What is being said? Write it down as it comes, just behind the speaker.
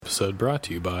episode brought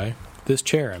to you by this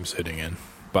chair I'm sitting in.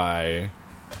 By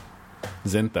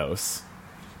Zinthos.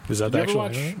 Is that the actual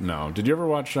name? No. Did you ever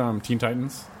watch Teen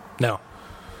Titans? No.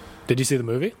 Did you see the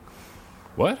movie?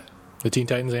 What? The Teen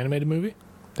Titans animated movie?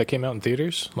 That came out in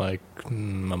theaters like a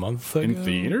month ago. In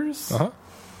theaters? Uh-huh.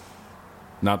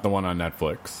 Not the one on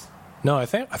Netflix. No, I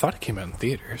thought it came out in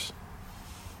theaters.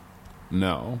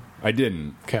 No, I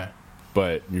didn't. Okay.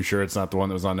 But you sure it's not the one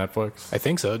that was on Netflix? I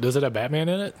think so. Does it have Batman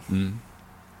in it?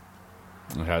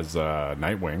 It has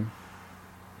Nightwing.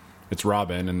 It's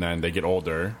Robin, and then they get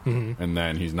older, and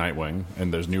then he's Nightwing,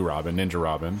 and there's new Robin, Ninja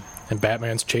Robin. And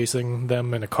Batman's chasing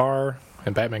them in a car,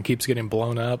 and Batman keeps getting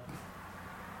blown up.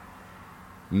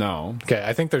 No. Okay,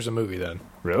 I think there's a movie then.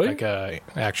 Really? Like a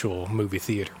actual movie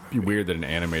theater. It'd be weird that an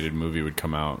animated movie would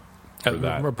come out for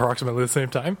that. Approximately the same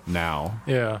time? Now.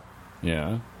 Yeah.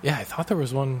 Yeah. Yeah, I thought there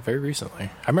was one very recently.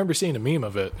 I remember seeing a meme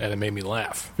of it, and it made me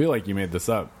laugh. I feel like you made this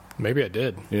up. Maybe I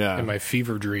did. Yeah. In my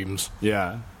fever dreams.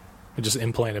 Yeah. I just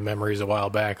implanted memories a while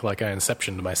back, like I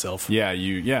inceptioned myself. Yeah,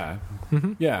 yeah.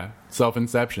 Yeah.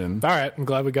 Self-inception. All right, I'm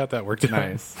glad we got that worked out.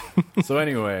 Nice. So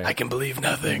anyway. I can believe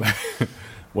nothing.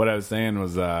 What I was saying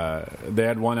was they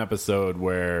had one episode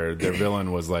where their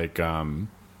villain was like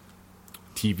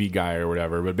TV guy or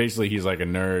whatever, but basically he's like a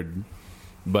nerd,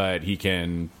 but he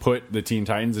can put the Teen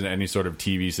Titans in any sort of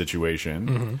TV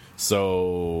situation.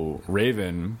 So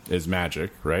Raven is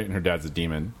magic, right? And her dad's a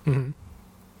demon.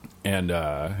 And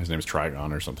his name is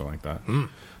Trigon or something like that.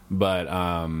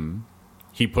 But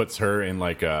he puts her in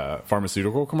like a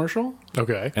pharmaceutical commercial.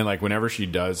 Okay. And like whenever she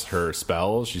does her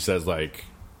spells, she says like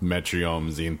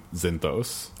Metrium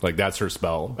Zinthos. Like that's her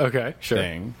spell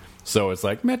thing. So it's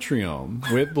like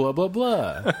Metrium with blah blah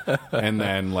blah. And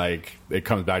then like it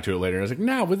comes back to it later and it's like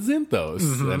now with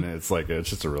Zinthos. And it's like it's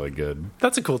just a really good.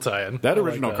 That's a cool tie-in. That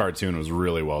original cartoon was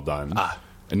really well done.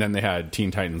 And then they had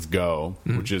Teen Titans Go,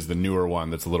 which is the newer one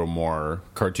that's a little more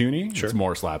cartoony. Sure. It's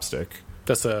more slapstick.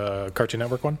 That's a Cartoon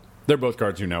Network one? They're both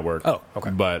Cartoon Network. Oh, okay.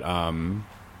 But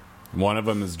one of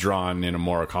them is drawn in a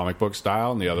more comic book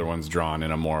style, and the other one's drawn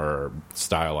in a more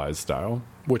stylized style.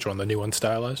 Which one? The new one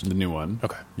stylized? The new one.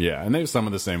 Okay. Yeah, and they have some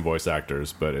of the same voice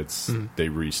actors, but it's they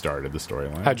restarted the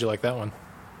storyline. How'd you like that one?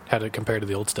 How did it compare to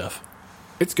the old stuff?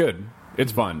 It's good.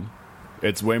 It's fun.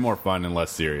 It's way more fun and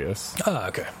less serious. Ah,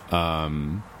 okay.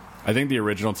 I think the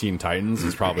original Teen Titans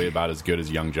is probably about as good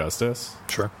as Young Justice.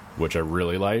 Sure. Which I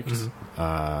really liked.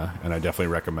 And I definitely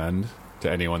recommend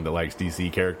to anyone that likes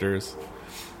DC characters.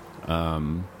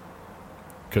 Because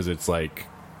it's like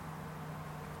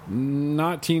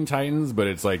not Teen Titans, but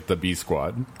it's like the B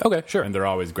Squad. Okay, sure. And they're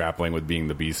always grappling with being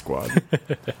the B Squad.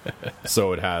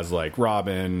 So it has like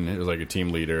Robin, it was like a team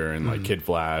leader, and like Kid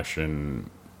Flash and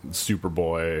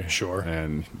Superboy. Sure.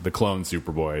 And the clone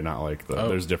Superboy, not like the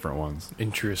there's different ones.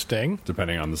 Interesting.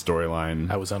 Depending on the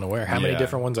storyline. I was unaware. How many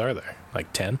different ones are there?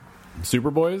 Like 10?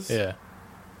 Superboys? Yeah.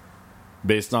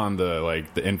 Based on the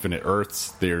Infinite Earths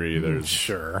theory, there's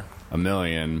sure a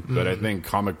million. But I think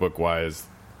comic book wise,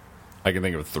 I can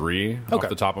think of 3 off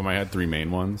the top of my head, 3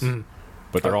 main ones.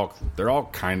 But they're all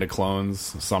kind of clones.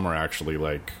 Some are actually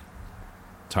like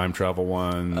time travel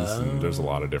ones. And there's a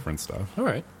lot of different stuff. All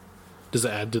right. Does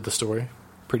it add to the story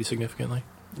pretty significantly?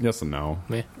 Yes and no.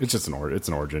 Yeah. It's just an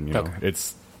origin, you know. Okay.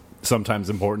 It's sometimes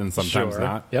important and sometimes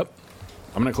not. Yep.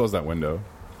 I'm going to close that window.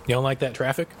 You don't like that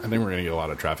traffic? I think we're going to get a lot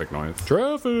of traffic noise.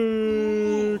 Traffic!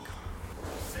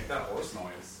 Make that horse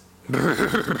noise.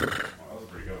 That was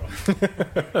pretty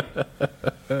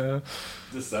good.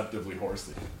 Deceptively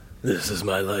horsey. This is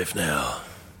my life now.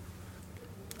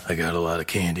 I got a lot of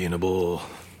candy in a bowl.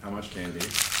 How much candy?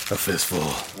 A fistful.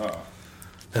 Oh.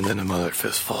 And then another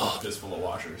fistful. Fistful of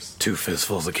washers. 2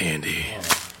 fistfuls of candy.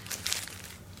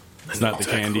 It's not the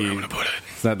candy. Where I'm gonna put it.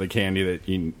 It's not the candy that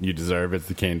you deserve. It's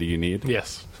the candy you need.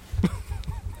 Yes.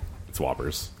 It's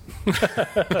Whoppers.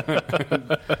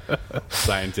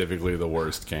 Scientifically the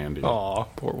worst candy. Aw,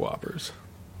 poor Whoppers.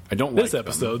 I don't This like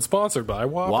episode them. sponsored by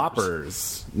Whoppers.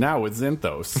 Whoppers. Now with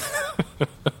Zinthos.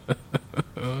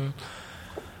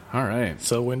 All right.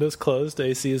 So Windows closed,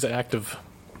 AC is active.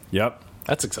 Yep.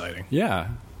 That's exciting. Yeah.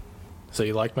 So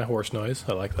you liked my horse noise?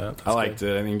 I like that. That's I liked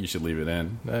it. I think you should leave it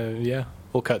in. Yeah.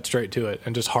 We'll cut straight to it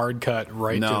and just hard cut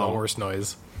right to the horse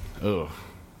noise. Ugh.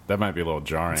 That might be a little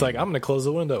jarring. It's like, I'm going to close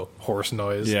the window. Horse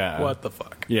noise. Yeah. What the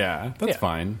fuck? Yeah, that's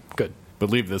fine. Good. But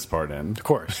leave this part in. Of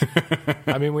course.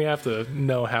 I mean, we have to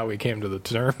know how we came to the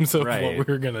terms of what we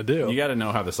were going to do. You got to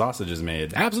know how the sausage is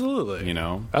made. Absolutely. You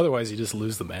know? Otherwise, you just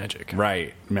lose the magic.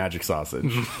 Right. Magic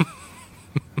sausage.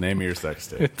 Name your sex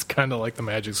tape. It's kind of like the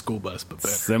Magic School Bus, but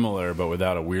better. Similar, but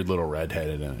without a weird little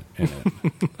redhead in it.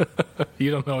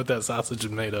 You don't know what that sausage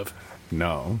is made of.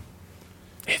 No.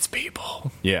 It's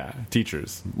people. Yeah,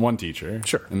 teachers. One teacher.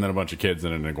 Sure. And then a bunch of kids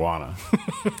and an iguana.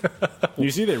 You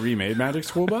see they remade Magic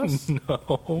School Bus?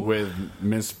 No. With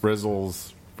Miss Frizzle?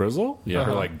 Yeah,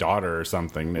 her like daughter or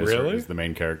something Really? is the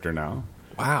main character now.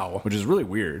 Wow. Which is really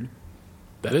weird.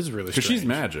 That is really Because strange. she's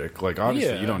magic. Like,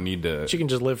 obviously, Yeah. you don't need to... She can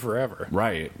just live forever.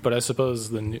 Right. But I suppose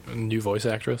the new voice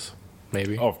actress,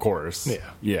 maybe. Oh, of course. Yeah.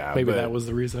 Yeah. Maybe but- that was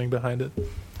the reasoning behind it.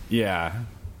 Yeah.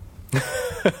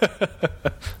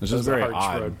 It's just was a very hard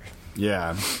odd. shrug.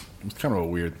 Yeah. It's kind of a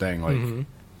weird thing. Like,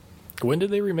 When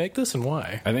did they remake this and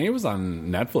why? I think it was on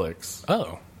Netflix.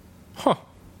 Oh. Huh.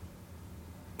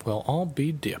 Well, I'll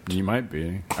be dipped. You might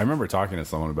be. I remember talking to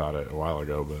someone about it a while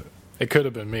ago, but It could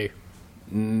have been me.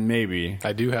 maybe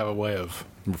I do have a way of...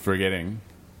 forgetting.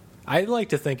 I like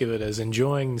to think of it as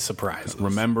enjoying surprises.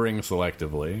 Remembering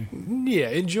selectively. Yeah,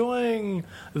 enjoying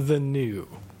the new.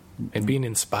 And being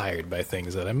inspired by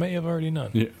things that I may have already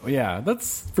known. Yeah,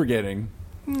 that's forgetting.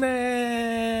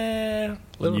 Nah.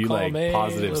 Little You column like A,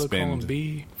 positive little spin column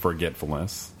B.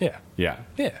 forgetfulness. Yeah. Yeah.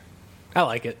 Yeah. I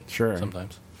like it. Sure.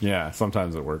 Sometimes. Yeah,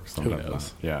 sometimes it works. Sometimes knows?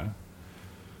 not. Yeah.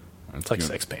 It's like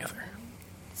Sex Panther.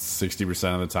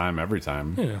 60% of the time, every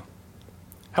time. Yeah.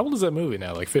 How old is that movie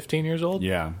now? Like 15 years old?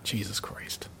 Yeah. Jesus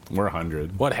Christ. We're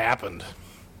 100. What happened?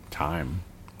 Time.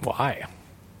 Why?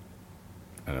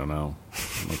 I don't know.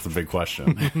 That's a big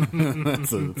question.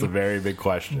 It's a very big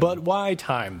question. But why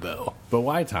time, though? But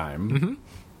why time?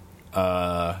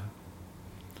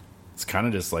 It's kind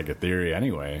of just like a theory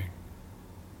anyway.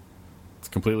 It's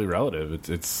completely relative. It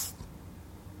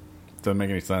doesn't make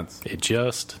any sense. It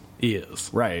just is.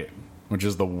 Right. Which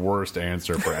is the worst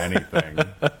answer for anything.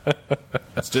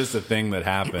 It's just a thing that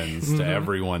happens to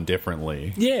everyone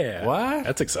differently. Yeah. What?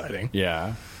 That's exciting.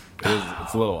 Yeah.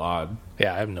 It's a little odd.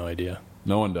 Yeah, I have no idea.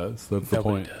 No one does. That's the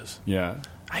Nobody point. does. Yeah.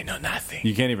 I know nothing.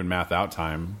 You can't even math out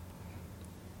time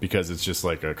because it's just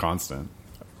like a constant.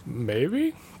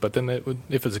 Maybe? But then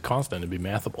if it's a constant, it'd be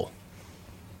mathable.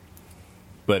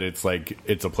 But it's like,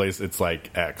 it's a place, it's like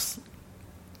X.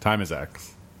 Time is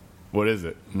X. What is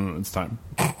it? It's time.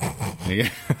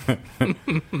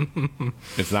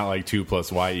 It's not like 2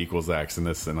 plus Y equals X in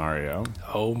this scenario.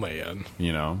 Oh, man.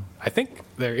 You know? I think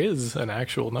there is an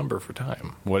actual number for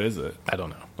time. What is it? I don't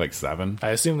know. Like 7? I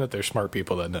assume that there's smart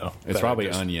people that know. It's That probably are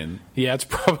just- onion. Yeah, it's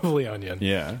probably onion.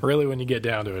 Yeah. Really, when you get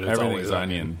down to it, it's Everything's always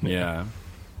onion. Yeah.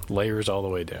 Layers all the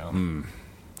way down.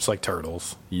 It's like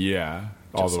turtles. Yeah.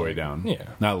 All Just the way like- down. yeah.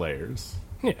 Not layers.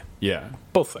 Yeah. Yeah.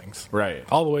 Both things. Right.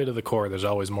 All the way to the core, there's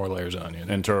always more layers of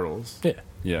onion. And turtles. Yeah.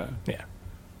 Yeah. Yeah.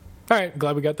 All right.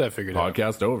 Glad we got that figured out.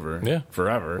 Podcast over. Yeah.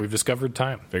 Forever. We've discovered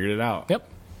time. figured it out. Yep.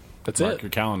 That's Mark it.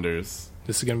 your calendars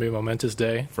This is going to be a momentous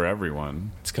day. for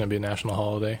everyone. It's going to be a national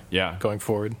holiday. Yeah. Going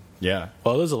forward. Yeah.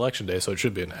 Well, it is election day, so it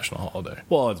should be a national holiday.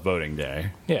 Well, it's voting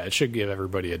day. Yeah, it should give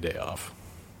everybody a day off.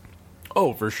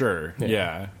 Oh, for sure. Yeah.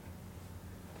 Yeah.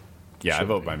 Yeah, I Should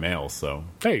vote be. by mail, so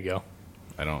There you go.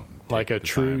 I don't Like take a the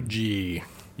true time. G.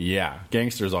 Yeah,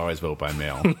 gangsters always vote by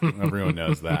mail. Everyone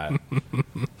knows that.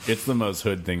 It's the most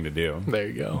hood thing to do. There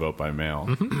you go. Vote by mail.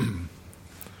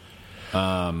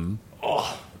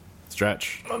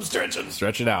 Stretch. I'm stretching.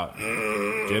 Stretch it out.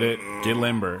 Get it. Get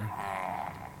limber.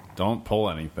 Don't pull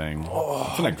anything.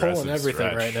 It's an aggressive pulling everything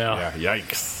stretch. right now. Yeah,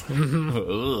 yikes.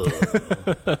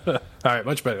 All right,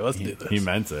 much better. Let's do this. He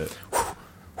meant it.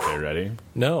 Okay, ready?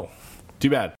 No. Too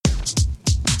bad.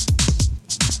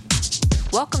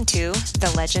 Welcome to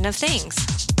The Legend of Things.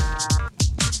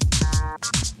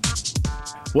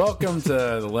 Welcome to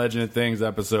The Legend of Things,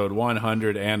 episode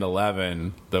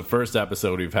 111. The first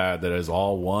episode we've had that is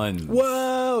all ones.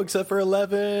 Whoa, except for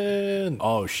 11.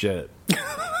 Oh, shit.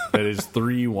 That is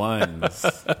 3 ones.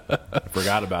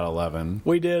 Forgot about 11.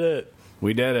 We did it.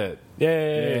 We did it.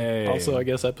 Yay. Yay. Also, I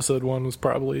guess episode 1 was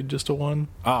probably just a 1.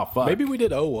 Oh, fuck. Maybe we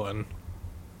did 01.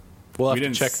 We'll have we to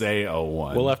didn't check. say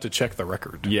 01. We'll have to check the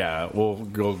record. Yeah, we'll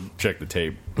go check the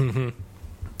tape. Mm-hmm.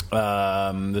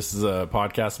 This is a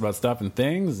podcast about stuff and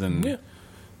things and Yeah.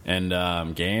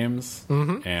 and games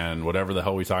and whatever the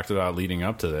hell we talked about leading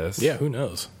up to this. Yeah, who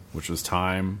knows? Which was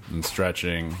time and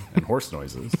stretching and horse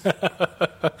noises.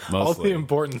 Mostly. All the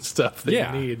important stuff that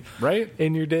Yeah, you need right?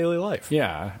 in your daily life.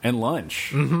 Yeah, and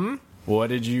lunch. Mm-hmm. What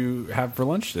did you have for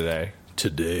lunch today?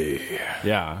 Today,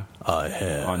 Yeah, I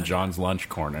had on John's Lunch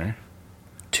Corner.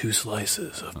 2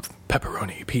 slices of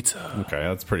pepperoni pizza. Okay,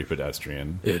 that's pretty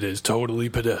pedestrian. It is totally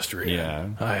pedestrian. Yeah.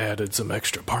 I added some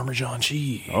extra Parmesan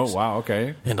cheese. Oh, wow,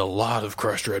 okay. And a lot of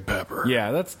crushed red pepper.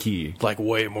 Yeah, that's key. Like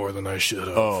way more than I should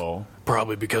have. Oh,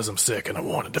 Probably because I'm sick and I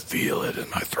wanted to feel it in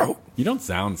my throat. you don't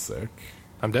sound sick.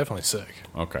 I'm definitely sick.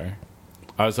 Okay.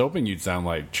 I was hoping you'd sound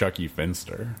like Chucky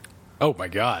Finster. Oh my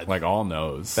god. Like all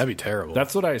no's. That'd be terrible.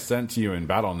 That's what I sent to you in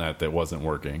BattleNet that wasn't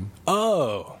working.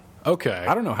 Oh, okay.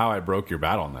 I don't know how I broke your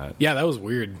BattleNet. Yeah, that was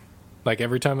weird. Like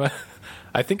every time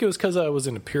I think it was because I was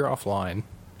in a peer offline,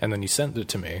 and then you sent it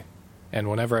to me, and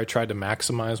whenever I tried to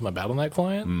maximize my BattleNet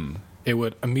client, it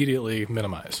would immediately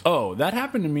minimize. Oh, that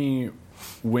happened to me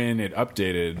when it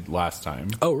updated last time.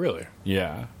 Oh, really?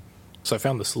 Yeah. So I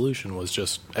found the solution was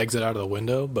just exit out of the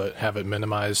window, but have it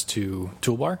minimized to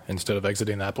toolbar instead of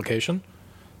exiting the application,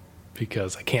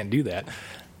 because I can't do that.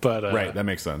 But Right, that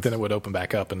makes sense. Then it would open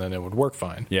back up, and then it would work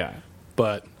fine. Yeah.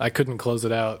 But I couldn't close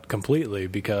it out completely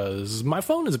because my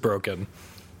phone is broken.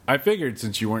 I figured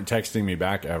since you weren't texting me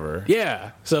back ever.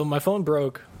 Yeah, so my phone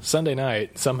broke Sunday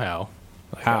night somehow.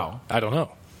 How? I don't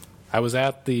know. I was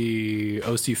at the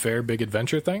OC Fair Big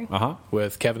Adventure thing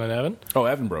with Kevin and Evan. Oh,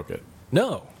 Evan broke it.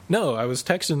 No, I was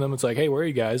texting them. It's like, hey, where are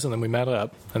you guys? And then we met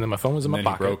up, and then my phone was in my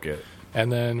pocket. He broke it.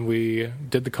 And then we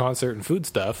did the concert and food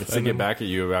stuff. Let's get back at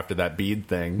you after that bead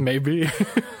thing. Maybe.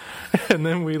 And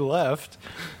then we left,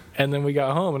 and then we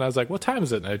got home, and I was like, what time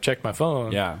is it? And I checked my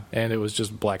phone, and it was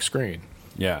just black screen.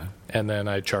 Yeah. And then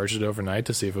I charged it overnight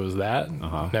to see if it was that.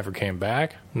 Never came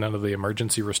back. None of the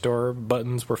emergency restore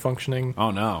buttons were functioning.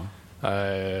 Oh, no.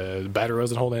 The battery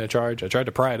wasn't holding a charge. I tried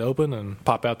to pry it open and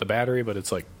pop out the battery, but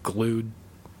it's like glued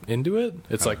into it.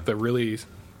 It's like the really,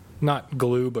 not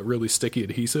glue, but really sticky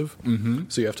adhesive. Mm-hmm.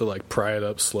 So you have to like pry it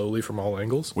up slowly from all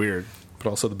angles. Weird. But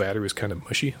also the battery was kind of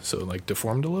mushy, so it like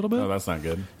deformed a little bit. Oh, that's not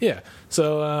good. Yeah.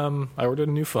 So I ordered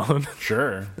a new phone.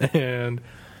 Sure. And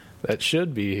that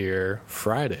should be here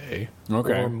Friday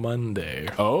or Monday.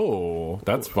 Oh,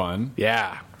 that's fun.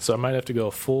 Yeah. So I might have to go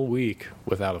a full week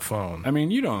without a phone. I mean,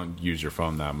 you don't use your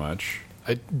phone that much.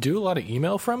 I do a lot of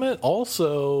email from it.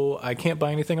 Also, I can't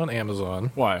buy anything on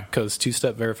Amazon. Why? Because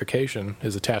two-step verification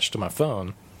is attached to my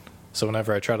phone. So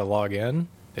whenever I try to log in,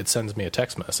 it sends me a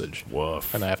text message.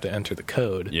 Woof. And I have to enter the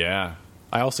code. Yeah.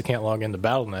 I also can't log into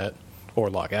BattleNet or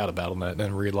log out of BattleNet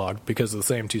and relog because of the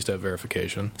same two-step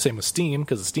verification. Same with Steam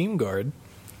because of Steam Guard.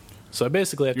 So I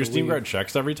basically have Your to Steam leave. Guard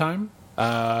checks every time?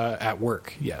 At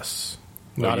work, yes.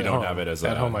 No, Not you at don't home. have it as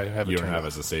at home. I have it you don't turned have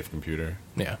off. as a safe computer.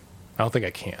 Yeah, I don't think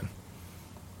I can,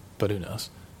 but who knows?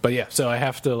 But yeah, so I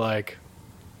have to like,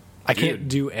 I can't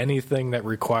do anything that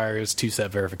requires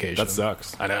two-step verification. That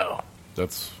sucks. I know.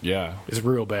 That's It's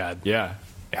real bad. yeah.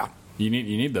 Yeah. You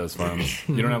need those phones.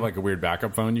 You don't have like a weird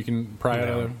backup phone you can pry out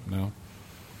of? No.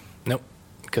 Nope,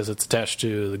 because it's attached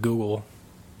to the Google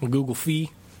Fi,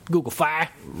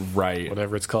 Right.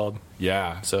 whatever it's called.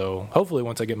 Yeah. So hopefully,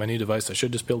 once I get my new device, I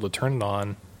should just be able to turn it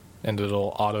on, and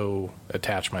it'll auto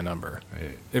attach my number.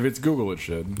 If it's Google, it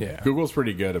should. Yeah. Google's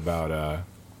pretty good about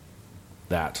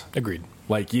that. Agreed.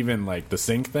 Like even like the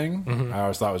sync thing, I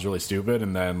always thought was really stupid.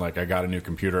 And then like I got a new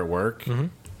computer at work,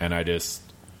 and I just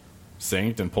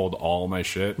synced and pulled all my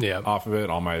shit off of it,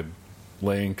 all my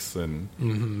links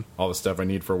and all the stuff I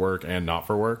need for work and not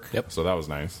for work. Yep. So that was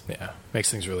nice. Yeah,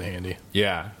 makes things really handy.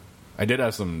 Yeah. I did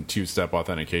have some two-step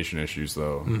authentication issues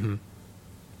though.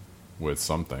 With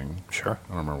something. Sure.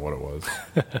 I don't remember what it was.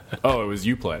 Oh, it was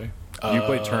Uplay.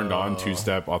 Uplay turned on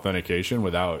two-step authentication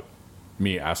without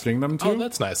me asking them to. Oh,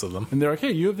 that's nice of them. And they're like,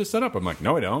 hey, you have this set up. I'm like,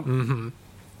 no, I don't.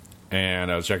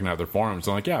 And I was checking out their forums.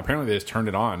 I'm like, yeah, apparently they just turned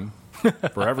it on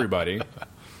for everybody.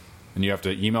 And you have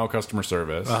to email customer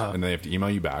service, and they have to email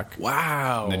you back.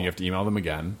 Wow. And then you have to email them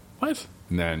again. What?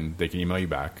 And then they can email you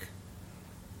back.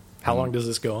 How long does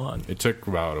this go on? It took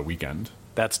about a weekend.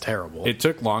 That's terrible. It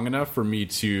took long enough for me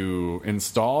to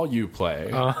install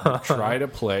Uplay,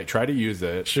 try to use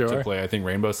it to play, I think,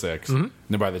 Rainbow Six. And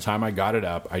then by the time I got it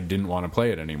up, I didn't want to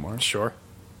play it anymore. Sure.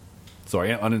 So I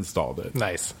uninstalled it.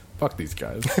 Nice. Fuck these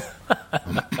guys.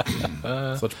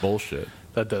 Such bullshit.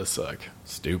 That does suck.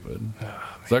 Stupid.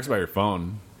 Sucks about your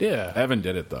phone. Yeah. Evan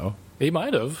did it, though. He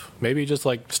might have. Maybe he just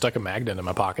like stuck a magnet in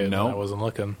my pocket and I wasn't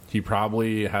looking. He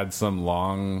probably had some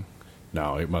long...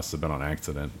 No, it must have been on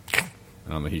accident. I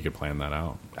don't think he could plan that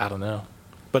out. I don't know.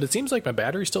 But it seems like my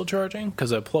battery's still charging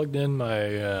because I plugged in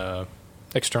my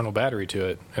external battery to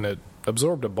it and it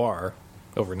absorbed a bar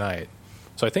overnight.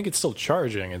 So I think it's still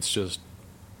charging. It's just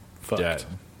fucked. Dead.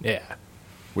 Yeah.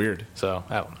 Weird. So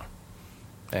I don't know.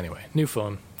 Anyway, new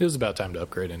phone. It was about time to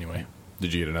upgrade anyway.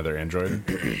 Did you get another Android?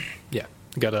 Yeah.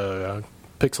 Got a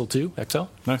Pixel 2 XL.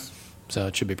 Nice. So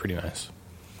it should be pretty nice.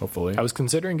 Hopefully. I was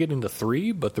considering getting the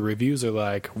 3, but the reviews are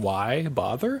like, why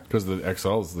bother? Because the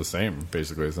XL is the same,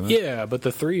 basically, isn't it? Yeah, but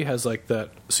the 3 has like that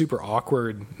super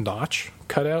awkward notch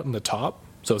cut out in the top.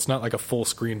 So it's not like a full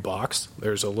screen box.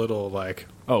 There's a little like...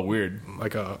 Oh, weird.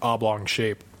 Like a oblong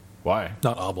shape. Why?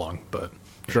 Not oblong, but...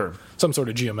 Sure. Some sort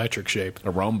of geometric shape. A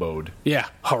rhomboid. Yeah,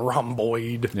 a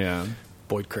rhomboid. Yeah.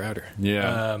 Boyd Crowder.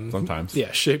 Yeah, sometimes.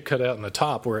 Yeah, shape cut out in the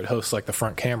top where it hosts like the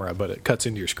front camera, but it cuts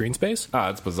into your screen space. Ah,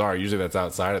 that's bizarre. Usually that's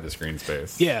outside of the screen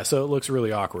space. Yeah, so it looks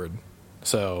really awkward.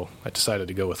 So I decided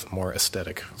to go with a more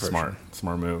aesthetic version.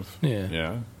 Smart move.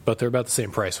 Yeah. But they're about the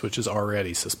same price, which is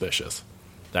already suspicious.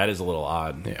 That is a little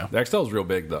odd. Yeah. The XL is real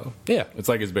big, though. Yeah. It's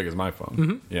like as big as my phone.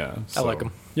 Mm-hmm. Yeah. I like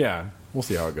them. Yeah. We'll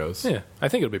see how it goes. Yeah, I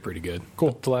think it'll be pretty good.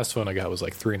 Cool. The last phone I got was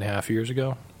like 3.5 years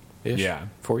ago. Yeah.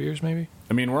 4 years maybe.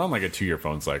 I mean, we're on like a 2-year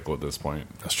phone cycle at this point.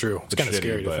 That's true. It's It's kind of shitty,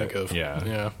 scary to but think of. yeah.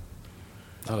 Yeah.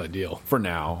 Not ideal. For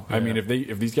now. I mean, if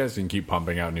these guys can keep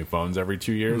pumping out new phones every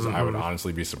 2 years, I would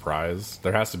honestly be surprised.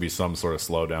 There has to be some sort of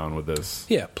slowdown with this.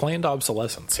 Yeah, planned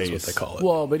obsolescence is what pace. they call it.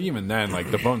 Well, but even then,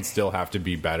 like the phones still have to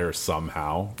be better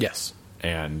somehow. Yes.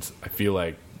 And I feel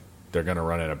like they're going to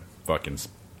run out of fucking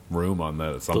room on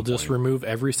that at some They'll point. just remove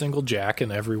every single jack and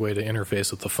every way to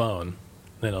interface with the phone.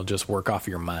 Then it'll just work off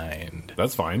your mind.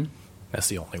 That's fine. That's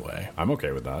the only way. I'm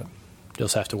okay with that. You'll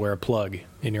just have to wear a plug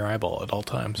in your eyeball at all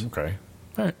times. Okay.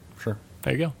 All right. Sure.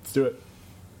 There you go. Let's do it.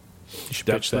 You should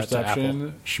Depth pitch that to Apple.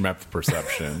 perception, schmepth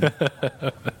perception.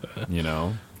 You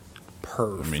know?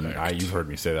 Perfect. I mean, you've heard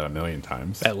me say that a million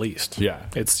times. At least. Yeah.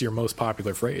 It's your most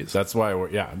popular phrase. That's why I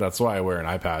wear an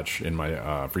eye patch in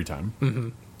my free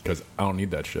time. Because I don't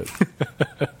need that shit.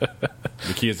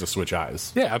 The key is to switch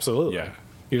eyes. Yeah, absolutely. Yeah.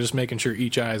 You're just making sure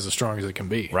each eye is as strong as it can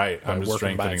be. Right. by I'm just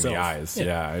working by strengthening the itself. eyes.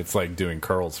 Yeah. It's like doing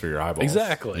curls for your eyeballs.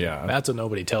 Exactly. Yeah. That's what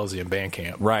nobody tells you in band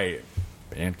camp. Right.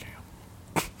 Bandcamp.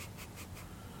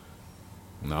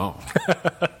 No.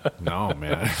 No,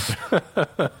 man. I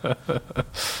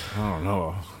don't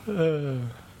know. I don't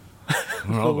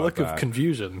The know look about of that.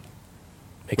 confusion.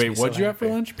 Makes me Wait, so what'd you have for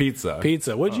happy. lunch? Pizza.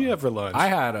 Pizza. What'd you have for lunch? I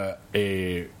had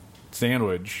a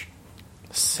sandwich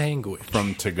Sandwich.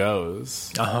 from To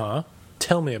Go's. Uh-huh.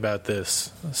 Tell me about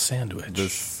this sandwich.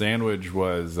 This sandwich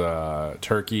was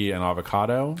turkey and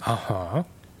avocado Uh-huh.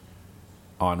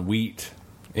 on wheat.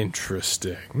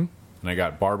 Interesting. And I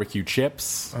got barbecue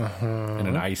chips and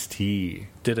an iced tea.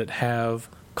 Did it have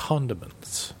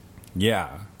condiments?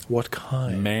 Yeah. What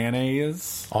kind?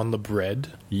 Mayonnaise. On the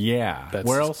bread? Yeah. That's-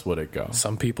 Where else would it go?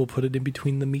 Some people put it in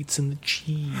between the meats and the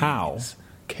cheese. How?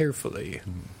 Carefully.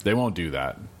 They won't do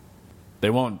that. They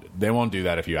won't do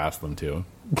that if you ask them to.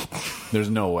 There's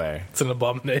no way. It's an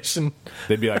abomination.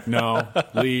 They'd be like, no,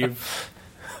 leave.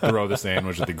 Throw the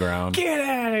sandwich at the ground. Get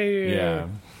out of here. Yeah.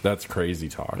 That's crazy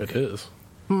talk. It is.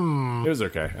 It was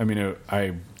okay. I mean,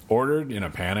 I ordered in a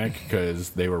panic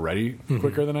because they were ready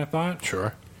quicker than I thought.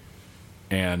 Sure.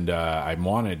 And I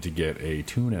wanted to get a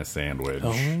tuna sandwich,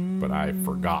 but I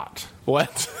forgot.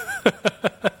 What?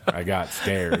 I got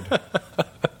scared.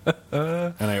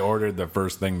 And I ordered the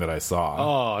first thing that I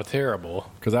saw. Oh,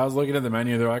 terrible. Because I was looking at the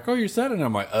menu, they're like, oh, you said it. And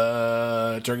I'm like,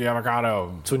 turkey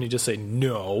avocado. It's when you just say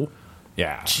no.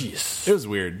 Yeah. Jeez. It was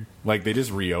weird. Like, they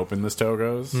just reopened this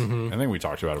Togo's. I think we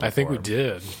talked about it before. I think we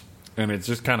did. And it's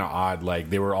just kind of odd. Like,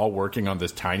 they were all working on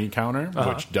this tiny counter,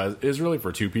 which is really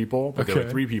for 2 people, but there were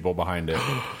Okay. 3 people behind it.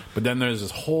 But then there's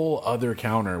this whole other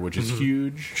counter, which is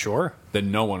huge, Sure. that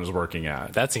no one was working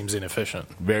at. That seems inefficient.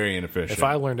 Very inefficient. If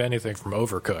I learned anything from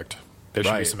Overcooked, there should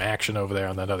be Right. some action over there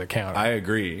on that other counter. I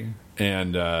agree.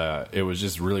 And it was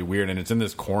just really weird. And it's in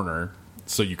this corner,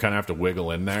 so you kind of have to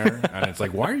wiggle in there. And it's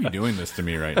like, why are you doing this to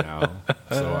me right now?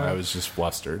 So I was just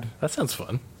flustered. That sounds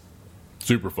fun.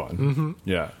 Super fun.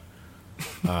 Yeah.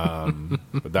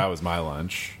 But that was my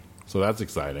lunch. So that's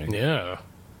exciting. Yeah.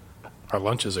 Our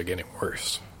lunches are getting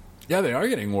worse. Yeah, they are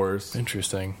getting worse.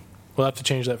 Interesting. We'll have to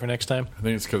change that for next time. I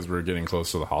think it's because we're getting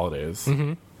close to the holidays.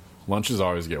 Lunches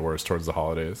always get worse towards the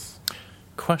holidays.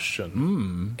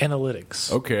 Question.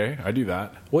 Analytics. Okay, I do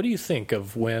that. What do you think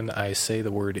of when I say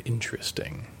the word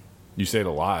interesting? You say it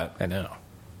a lot. I know.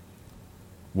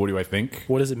 What do I think?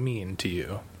 What does it mean to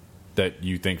you? That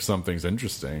you think something's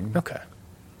interesting. Okay.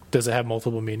 Does it have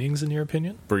multiple meanings in your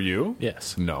opinion? For you?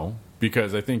 Yes. No.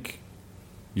 Because I think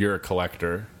you're a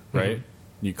collector, right?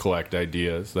 You collect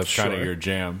ideas. That's kind of Sure. your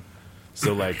jam.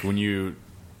 So, like, when you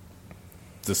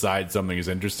decide something is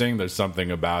interesting, there's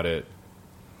something about it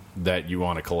that you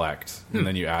want to collect. And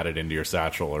then you add it into your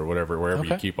satchel or whatever, wherever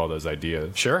you Okay. keep all those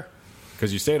ideas. Sure.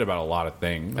 Because you say it about a lot of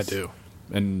things. I do.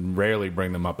 And rarely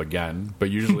bring them up again. But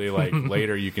usually, like,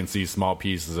 later you can see small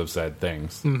pieces of said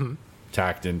things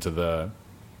tacked into the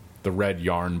red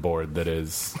yarn board that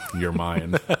is your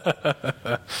mind.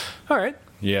 All right.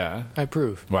 Yeah. I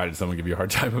approve. Why did someone give you a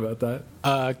hard time about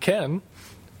that? Ken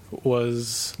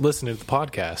was listening to the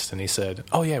podcast and he said,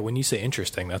 oh, yeah, when you say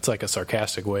interesting, that's like a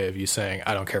sarcastic way of you saying,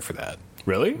 I don't care for that.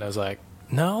 Really? And I was like,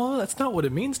 no, that's not what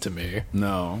it means to me.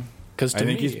 No. Because I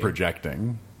think he's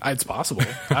projecting. It's possible.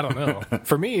 I don't know.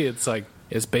 For me, it's like,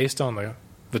 it's based on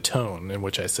the tone in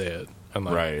which I say it and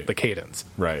like Right. the cadence.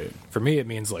 Right. For me, it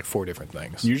means like 4 different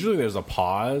things. Usually there's a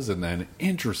pause and then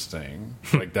interesting.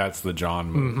 Like that's the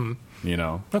John move, you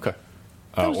know? Okay.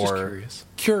 I was just or curious.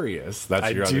 curious. That's I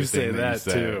your do other say thing that, you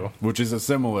say, too. which is a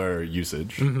similar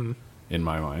usage in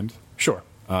my mind. Sure.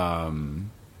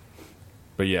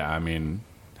 But yeah, I mean,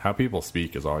 how people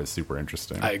speak is always super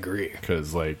interesting. I agree.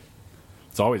 Because, like,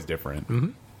 it's always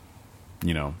different.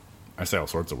 You know, I say all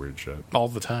sorts of weird shit. All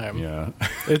the time. Yeah.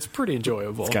 It's pretty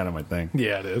enjoyable. It's kind of my thing.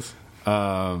 Yeah, it is.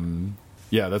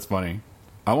 Yeah, that's funny.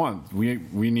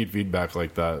 We need feedback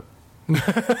like that.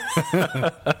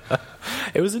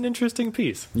 It was an interesting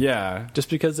piece. Yeah. Just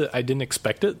because I didn't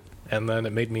expect it, and then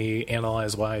it made me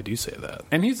analyze why I do say that.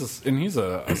 And he's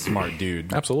a smart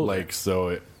dude. Absolutely. Like,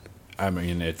 so I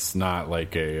mean, it's not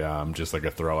like a just like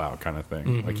a throw out kind of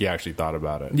thing. Like he actually thought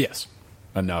about it Yes.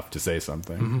 enough to say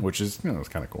something, which is, you know, it's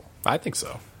kind of cool. I think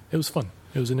so. It was fun.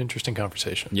 It was an interesting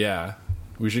conversation. Yeah,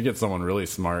 we should get someone really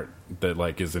smart that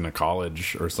like is in a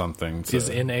college or something. Is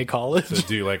in a college? to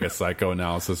do like a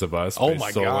psychoanalysis of us. Oh based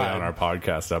my solely God. on our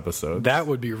podcast episodes. That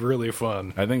would be really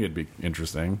fun. I think it'd be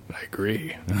interesting. I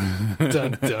agree.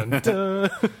 Dun, dun, dun.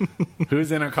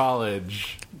 Who's in a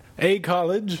college A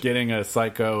college? getting a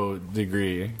psycho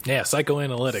degree? Yeah,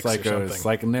 psychoanalytics or something.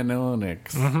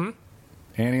 Psychoanalytics.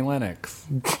 Annie Lennox.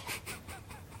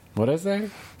 What is that?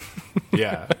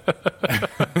 Yeah.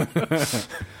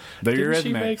 The Didn't Eurythmics.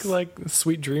 she make like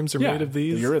Sweet Dreams Are Yeah, Made of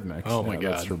These? The Eurythmics. Oh my Yeah,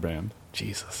 God. that's her band.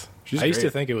 Jesus. She's I used to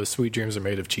great. think it was Sweet Dreams Are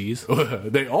Made of Cheese.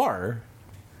 They are.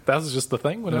 That was just the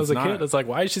thing when I It's was a not. kid. It's like,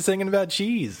 why is she singing about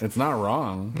cheese? It's not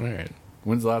wrong. All right.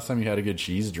 When's the last time you had a good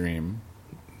cheese dream?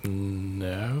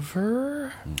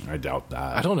 Never? I doubt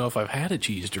that. I don't know if I've had a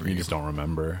cheese You dream. just don't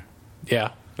remember.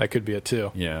 Yeah, that could be it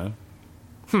too. Yeah.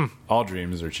 All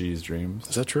dreams are cheese dreams.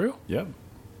 Is that true? Yep.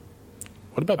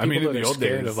 What about I people mean, in that the are old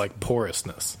scared days- of like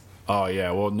porousness? Oh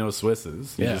yeah. Well, no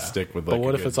Swisses. You Yeah. just stick with like. But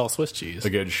what a if good, it's all Swiss cheese? a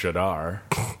good Shadar?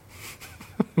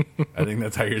 I think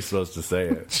that's how you're supposed to say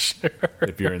it. Sure.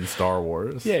 If you're in Star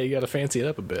Wars. Yeah, you got to fancy it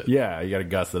up a bit. Yeah, you got to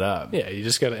guss it up. Yeah, you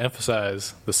just got to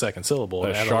emphasize the second syllable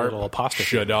and A add a sharp little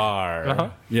apostrophe. Shadar. Uh-huh.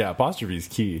 Yeah, apostrophe is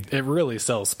key. It really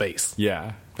sells space.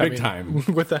 Yeah, I big mean, time.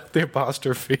 Without the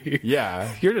apostrophe,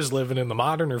 Yeah, you're just living in the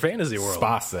modern or fantasy world.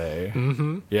 space.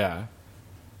 Mm-hmm. Yeah,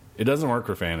 it doesn't work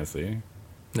for fantasy.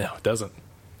 No, it doesn't.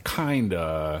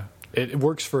 Kinda. It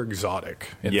works for exotic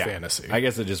in Yeah, fantasy. I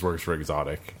guess it just works for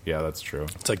exotic. Yeah, that's true.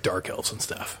 It's like dark elves and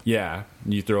stuff. Yeah,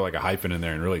 you throw like a hyphen in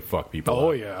there and really fuck people.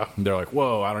 Oh, up. yeah. They're like,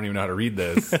 whoa, I don't even know how to read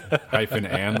this. Hyphen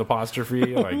and apostrophe.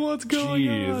 Like, What's going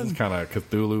on? This kind of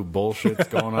Cthulhu bullshit's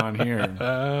going on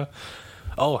here.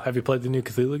 Oh, have you played the new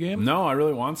Cthulhu game? No, I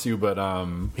really want to, but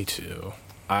Me too.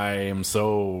 I am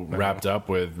so wrapped up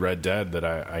with Red Dead that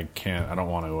I can't. I don't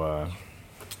want to.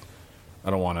 I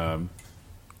don't want to.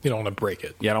 You don't want to break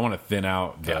it. Yeah, I don't want to thin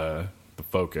out the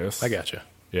focus. I got you.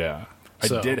 Yeah,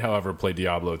 So- I did, however, play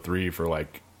Diablo 3 for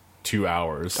like 2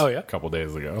 hours. Oh, yeah? a couple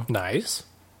days ago. Nice.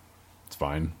 It's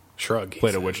fine. Shrug. he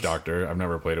Played a says. witch doctor. I've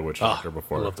never played a witch Ah, doctor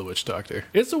before. I love the witch doctor.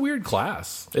 It's a weird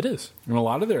class, It is. and a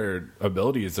lot of their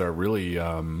abilities are really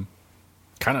kind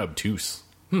of obtuse.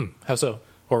 How so?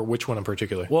 Or which one in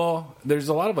particular? Well, there's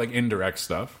a lot of like indirect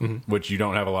stuff, which you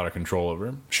don't have a lot of control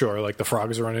over. Sure, like the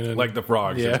frogs running in. Like the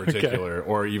frogs Yeah, in okay. particular,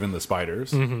 or even the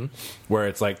spiders, where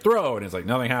it's like throw and it's like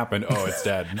nothing happened. Oh, it's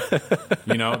dead.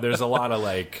 You know, there's a lot of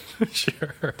like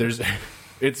Sure.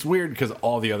 It's weird because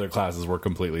all the other classes were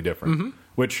completely different,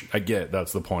 which I get.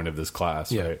 That's the point of this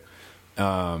class, Yeah.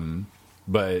 right?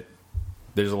 But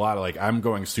there's a lot of like I'm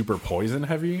going super poison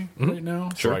heavy right now,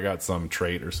 Sure. so I got some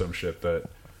trait or some shit that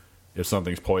if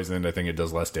something's poisoned, I think it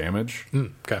does less damage.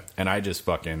 Okay. And I just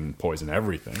fucking poison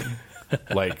everything.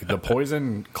 Like the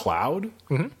poison cloud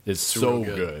is so real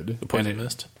good. good. The poison And it-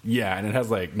 mist? Yeah, and it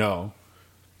has like not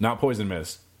poison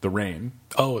mist, the rain.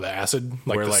 Oh, the acid,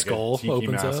 like where the like skull a tiki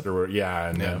opens mask up. or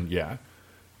then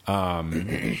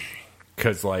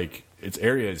because like its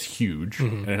area is huge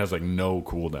and it has like no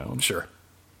cooldown. Sure.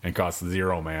 And costs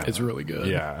 0 mana. It's really good.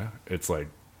 Yeah, it's like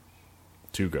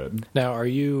too good. Now, are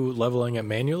you leveling it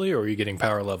manually, or are you getting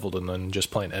power leveled and then just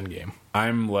playing endgame?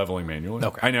 I'm leveling manually.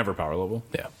 Okay. I never power level.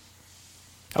 Yeah.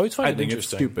 I always find I it think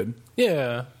it's interesting. stupid.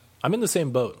 Yeah. I'm in the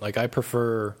same boat. Like, I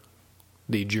prefer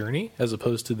the journey as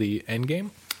opposed to the end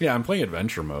game. Yeah, I'm playing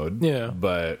adventure mode. Yeah.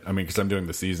 But, I mean, because I'm doing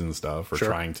the season stuff or Sure.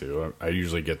 trying to. I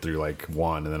usually get through like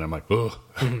 1 and then I'm like, ugh.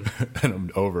 And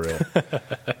I'm over it.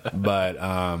 But,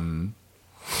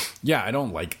 yeah, I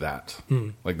don't like that.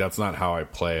 Like, that's not how I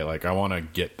play. Like, I want to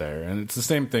get there. And it's the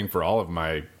same thing for all of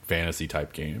my fantasy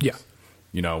type games. Yeah.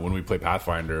 You know, when we play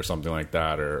Pathfinder or something like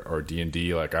that or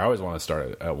D&D, like, I always want to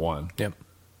start at 1 Yep.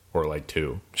 or like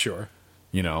 2. Sure.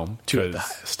 You know, Two at the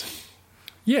highest.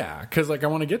 Yeah, because like I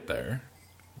want to get there.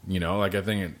 You know, like I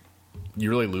think you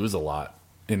really lose a lot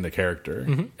in the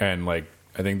character, and like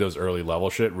I think those early level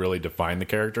shit really define the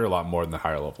character a lot more than the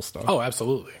higher level stuff. Oh,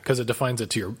 absolutely, because it defines it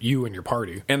to you and your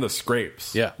party, and the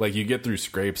scrapes. Yeah, like you get through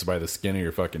scrapes by the skin of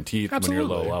your fucking teeth absolutely. when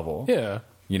you're low level. Yeah,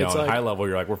 you know, it's at like, high level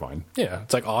you're like we're fine. Yeah,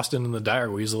 it's like Austin and the dire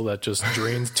weasel that just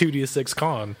drains 2d6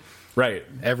 con. Right.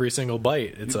 Every single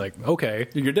bite. It's like, okay,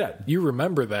 you're dead. You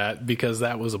remember that because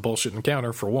that was a bullshit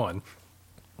encounter for one.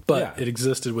 But it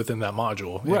existed within that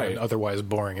module in an otherwise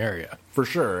boring area. For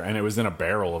sure. And it was in a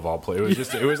barrel of all play. It was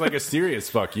just it was like a serious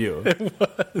fuck you. It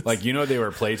was. Like, you know, they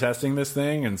were playtesting this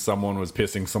thing and someone was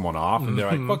pissing someone off and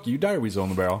they're like, fuck you, dire weasel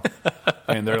in the barrel.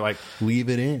 And they're like, leave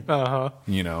it in.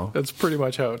 You know? That's pretty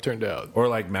much how it turned out. Or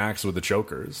like Max with the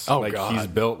chokers. Oh, like God. He's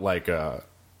built like a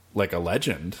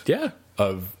legend. Yeah.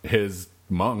 Of his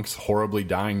monks horribly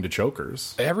dying to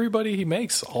chokers. Everybody he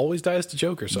makes always dies to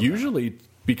chokers. Usually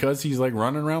because he's like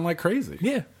running around like crazy.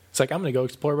 Yeah. It's like, I'm going to go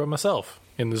explore by myself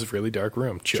in this really dark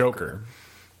room. Choker.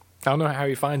 I don't know how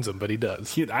he finds them, but he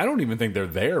does. I don't even think they're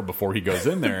there before he goes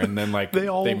in there. And then like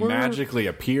they magically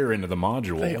appear into the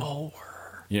module. They all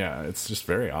were. Yeah, it's just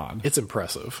very odd. It's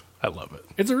impressive. I love it.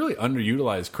 It's a really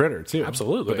underutilized critter, too.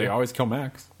 Absolutely. But they always kill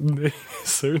Max. They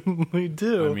certainly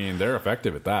do. I mean, they're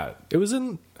effective at that. It was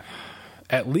in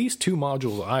at least 2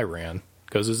 modules I ran.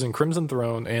 Because it was in Crimson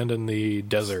Throne and in the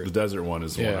desert. The desert one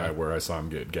is the one where I saw him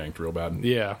get ganked real bad.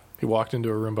 Yeah. He walked into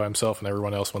a room by himself and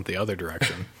everyone else went the other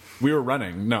direction. We were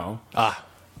running. No.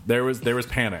 There was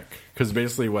panic. Because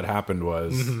basically what happened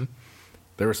was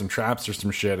there were some traps or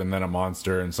some shit and then a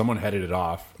monster and someone headed it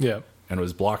off. Yeah. And it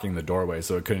was blocking the doorway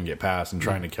so it couldn't get past and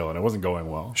trying to kill it. It wasn't going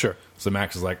well. Sure. So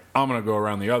Max is like, I'm going to go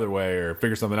around the other way or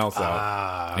figure something else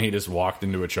out. And he just walked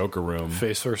into a choker room.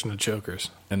 Face first into chokers.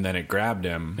 And then it grabbed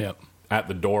him. Yep. At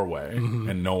the doorway,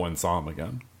 and no one saw him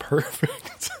again.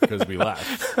 Perfect. Because we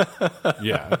left.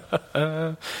 Yeah.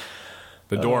 The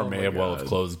door may have well have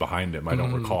closed behind him. I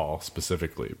don't recall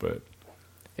specifically, but...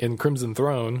 In Crimson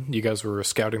Throne, you guys were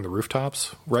scouting the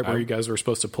rooftops, right where you guys were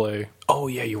supposed to play. Oh,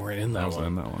 yeah, you weren't in that one. I wasn't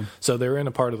in that one. So they were in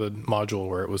a part of the module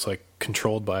where it was, like,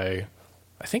 controlled by...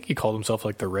 I think he called himself,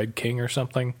 like, the Red King or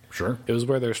something. Sure. It was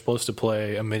where they're supposed to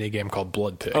play a mini game called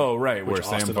Blood Pig. Oh, right, where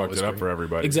Sam fucked it up for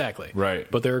everybody. Exactly. Right.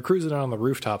 But they were cruising on the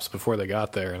rooftops before they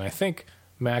got there, and I think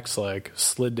Max, like,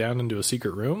 slid down into a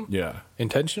secret room. Yeah.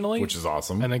 Intentionally. Which is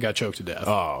awesome. And then got choked to death.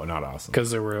 Oh, not awesome. Because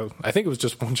there were... I think it was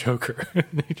just one choker.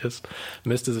 He just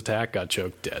missed his attack, got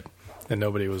choked, dead. And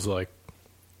nobody was like,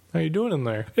 how you doing in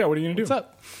there? Yeah, what are you going to do? What's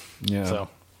up? Yeah. So,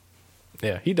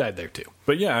 yeah, he died there, too.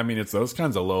 But yeah, I mean, it's those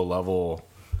kinds of low-level...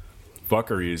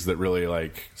 fuckeries that really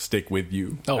like stick with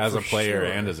you as a player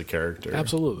and as a character.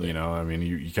 Absolutely. You know, I mean,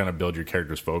 you kind of build your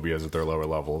character's phobias at their lower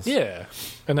levels. Yeah.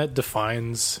 And that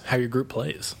defines how your group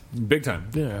plays. Big time.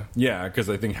 Yeah. Yeah, because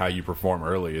I think how you perform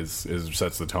early is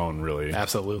sets the tone, really.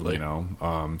 Absolutely. You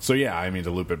know? So yeah, I mean,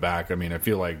 to loop it back, I mean, I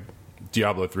feel like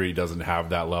Diablo 3 doesn't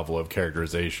have that level of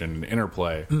characterization and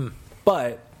interplay.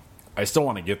 But I still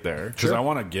want to get there because I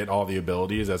want to get all the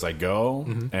abilities as I go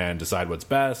and decide what's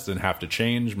best and have to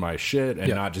change my shit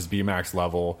and not just be max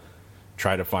level,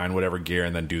 try to find whatever gear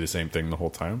and then do the same thing the whole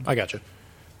time. I got you.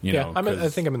 You know, I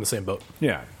think I'm in the same boat.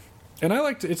 Yeah. And I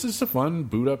like to, it's just a fun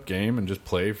boot up game and just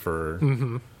play for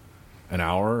an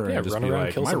hour and just run be around,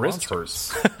 like, kill my some wrist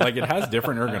hurts. Like it has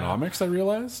different ergonomics, I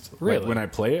realized. Really? Like when I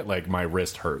play it, like my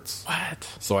wrist hurts. What?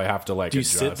 So I have to like Do you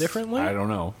adjust. sit differently? I don't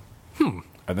know.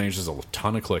 I think it's just a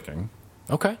ton of clicking.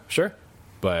 Okay, sure.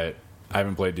 But I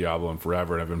haven't played Diablo in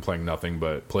forever, and I've been playing nothing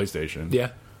but PlayStation. Yeah.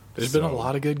 There's been a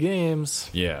lot of good games.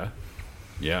 Yeah.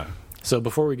 Yeah. So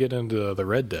before we get into the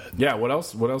Red Dead. Yeah, what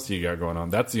else do you got going on?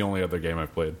 That's the only other game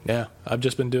I've played. Yeah, I've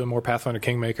just been doing more Pathfinder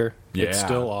Kingmaker. Yeah. It's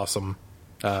still awesome.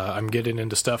 I'm getting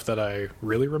into stuff that I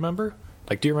really remember.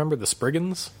 Like, do you remember the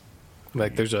Spriggans?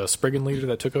 Like, there's a Spriggan leader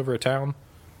that took over a town.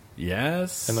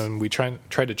 Yes. And then we tried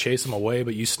to chase him away,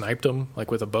 but you sniped him,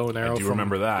 like, with a bow and arrow from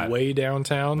remember that. way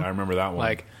downtown. I remember that one.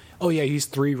 Like, oh, yeah, he's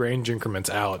 3 range increments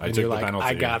out. And you're like, penalty.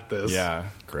 I got this. Yeah,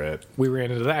 great. We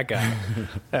ran into that guy.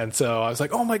 And so I was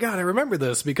like, oh, my God, I remember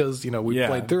this because, you know, we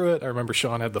played through it. I remember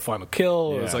Shaun had the final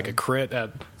kill. It was like a crit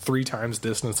at 3 times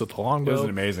distance with the longbow. It was an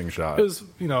amazing shot. It was,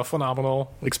 you know, a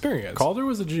phenomenal experience. Calder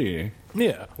was a G.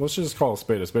 Yeah. Let's just call a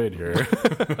spade here.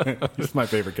 He's my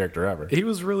favorite character ever. He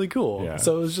was really cool. Yeah.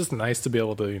 So it was just nice to be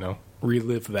able to, you know,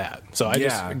 relive that. So I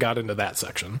just got into that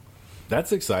section.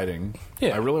 That's exciting.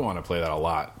 Yeah. I really want to play that a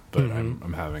lot, but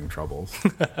I'm having troubles.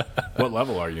 What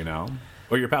level are you now?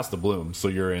 Oh, you're past the bloom, so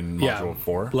you're in module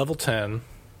 4? Level 10.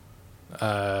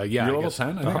 Yeah. You're level guess.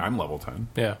 10? I think I'm level 10.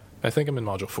 Yeah. I think I'm in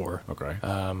module 4. Okay.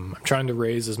 I'm trying to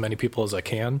raise as many people as I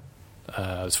can.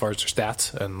 as far as their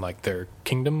stats and like their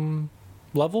kingdom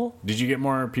level. Did you get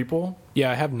more people?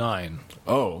 Yeah, I have 9.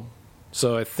 Oh,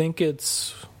 So I think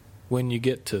it's when you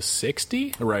get to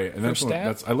 60. right. And For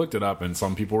stat? I looked it up, and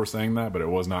some people were saying that, but it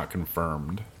was not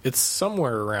confirmed. It's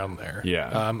somewhere around there. Yeah.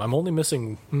 I'm only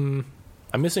missing.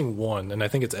 I'm missing 1, and I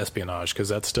think it's espionage because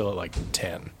that's still at like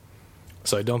 10.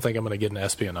 So I don't think I'm going to get an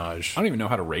espionage. I don't even know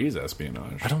how to raise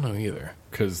espionage I don't know either.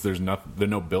 because there's no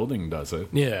building does it.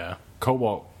 Yeah.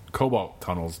 Cobalt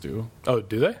tunnels do, Oh,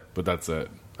 do they? but that's it.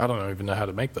 I don't even know how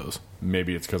to make those.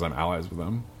 Maybe it's because I'm allies with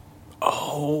them.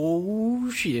 Oh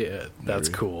shit, that's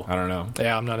Maybe. cool. I don't know.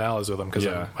 Yeah, I'm not allies with them because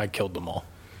Yeah. I killed them all.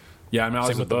 Yeah, I'm allies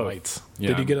Same with the both. mites. Yeah.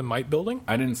 Did you get a mite building?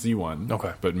 I didn't see one.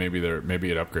 Okay. But maybe it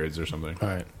upgrades or something. All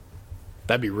right,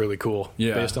 that'd be really cool.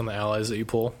 Yeah. Based on the allies that you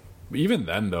pull. Even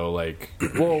then, though, like,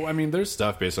 well, I mean, there's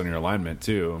stuff based on your alignment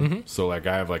too. Mm-hmm. So, like,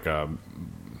 I have like a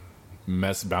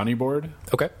mess bounty board,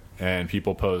 Okay. and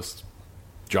people post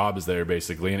jobs there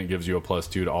basically, and it gives you a +2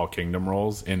 to all kingdom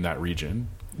rolls in that region,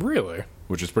 Really?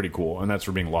 which is pretty cool, and that's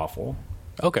for being lawful.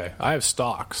 Okay. I have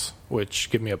stocks, which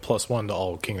give me a +1 to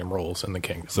all kingdom rolls in the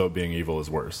kingdom. So being evil is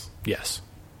worse. Yes,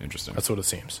 Interesting. that's what it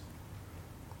seems.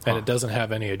 And it doesn't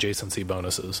have any adjacency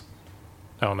bonuses.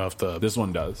 I don't know if This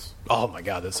one does. Oh my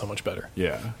god, that's so much better.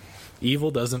 Yeah.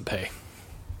 Evil doesn't pay.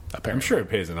 Apparently. I'm sure it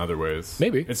pays in other ways.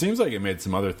 Maybe. It seems like it made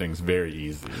some other things very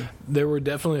easy. There were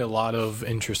definitely a lot of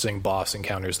interesting boss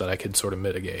encounters that I could sort of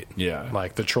mitigate. Yeah.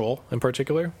 Like the troll in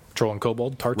particular, troll and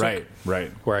kobold, Tartuk,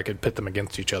 Right. where I could pit them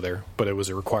against each other, but it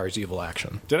requires evil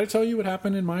action. Did I tell you what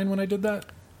happened in mine when I did that?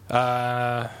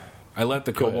 I let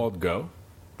the Go ahead. kobold go.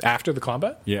 After the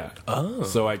combat? Yeah. Oh.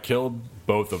 So I killed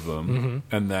both of them,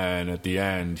 and then at the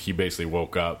end, he basically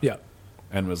woke up. Yeah.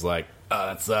 And was like,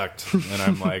 that sucked. And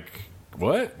I'm like,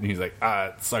 what? And he's like,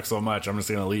 it sucks so much. I'm just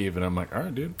going to leave. And I'm like, all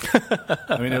right, dude.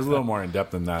 I mean, it was a little more in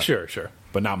depth than that. Sure.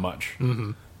 But not much.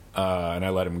 Mm-hmm. And I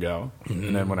let him go. Mm-hmm.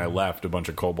 And then when I left, a bunch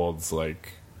of kobolds,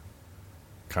 like,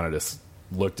 kind of just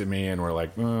looked at me and were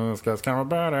like, this guy's kind of a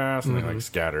badass. And they, like,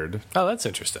 scattered. Oh, that's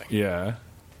interesting. Yeah.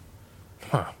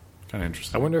 Huh. Kind of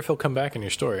interesting. I wonder if he'll come back in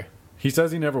your story. He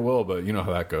says he never will, but you know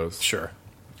how that goes. Sure.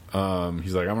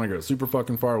 He's like, I'm going to go super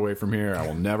fucking far away from here. I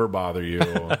will never bother you.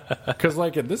 Because,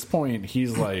 like, at this point,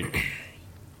 he's, like,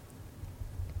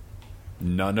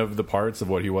 none of the parts of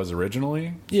what he was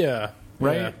originally. Yeah.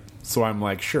 Right? Yeah. So I'm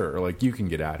like, sure, like, you can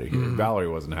get out of here. Valerie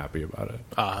wasn't happy about it.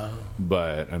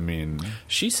 But, I mean...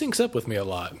 She syncs up with me a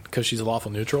lot because she's a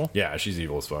lawful neutral. Yeah, she's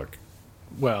evil as fuck.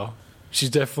 Well, she's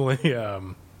definitely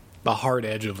the hard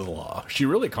edge of the law. She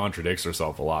really contradicts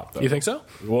herself a lot, though. You think so?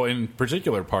 Well, in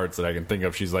particular parts that I can think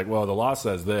of, she's like, well, the law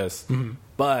says this,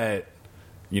 but,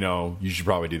 you know, you should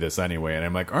probably do this anyway. And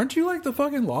I'm like, aren't you, like, the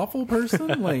fucking lawful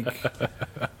person? Like,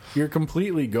 you're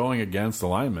completely going against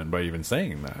alignment by even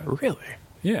saying that. Really?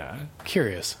 Yeah.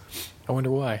 Curious. I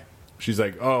wonder why. She's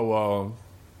like, oh, well,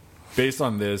 based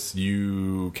on this,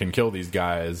 you can kill these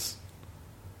guys,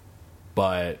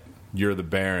 but you're the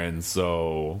Baron,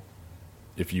 so...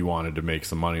 if you wanted to make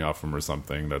some money off them or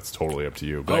something, that's totally up to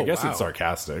you. But I guess it's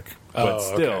sarcastic. But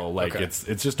still, like, it's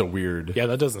just a weird... Yeah,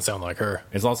 that doesn't sound like her.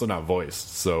 It's also not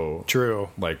voiced, so... True.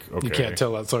 Like, okay. You can't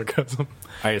tell that sarcasm.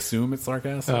 I assume it's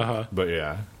sarcastic, but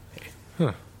yeah.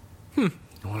 Huh.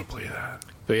 I want to play that.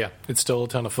 But yeah, it's still a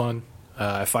ton of fun.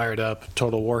 I fired up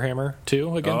Total Warhammer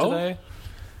 2 again today.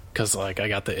 Because, like, I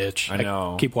got the itch. I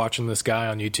know. Keep watching this guy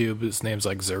on YouTube. His name's,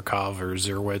 like, Zerkov or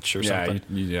Zerwich or something.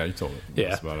 You told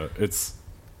us about it.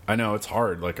 I know, it's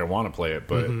hard. Like, I want to play it,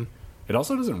 but it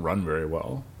also doesn't run very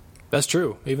well. That's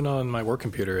true. Even on my work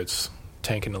computer, it's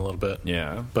tanking a little bit.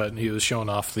 Yeah. But he was showing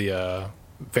off the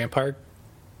vampire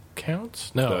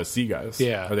counts? No. The sea guys.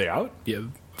 Yeah. Are they out? Yeah,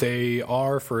 they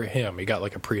are for him. He got,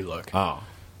 like, a pre-look. Oh.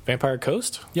 Vampire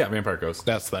Coast? Yeah, Vampire Coast.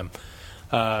 That's them.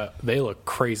 They look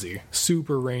crazy.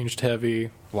 Super ranged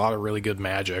heavy. A lot of really good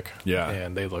magic. Yeah.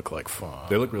 And they look like fun.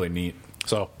 They look really neat.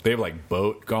 So They have, like,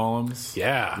 boat golems.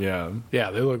 yeah.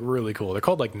 Yeah, they look really cool. They're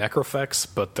called, like, necrofex,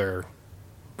 but they're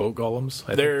boat golems.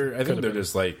 I think they're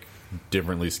just, like,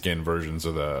 differently skinned versions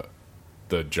of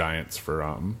the giants for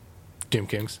Doom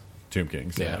Kings. Tomb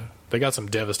Kings. Yeah. They got some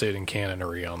devastating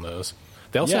cannonry on those.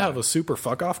 They also have a super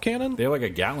fuck-off cannon. They have, like, a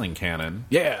Gatling cannon.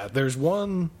 Yeah, there's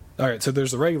one... All right, so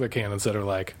there's the regular cannons that are,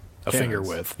 like, a finger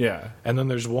width. Yeah. And then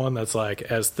there's one that's, like,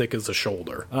 as thick as a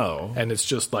shoulder. Oh. And it's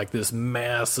just, like, this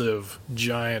massive,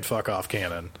 giant fuck-off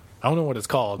cannon. I don't know what it's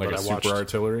called, Like but a I watched... super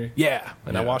artillery? Yeah,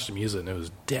 and I Yeah. watched him use it, and it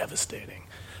was devastating.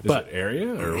 Is it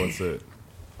area, or what's it?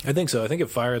 I think so. I think it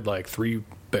fired, like, 3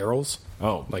 barrels.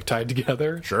 Oh. Like, tied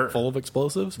together. Sure. Full of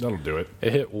explosives. That'll do it.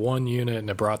 It hit one unit, and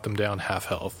it brought them down half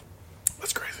health.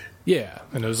 That's crazy. Yeah,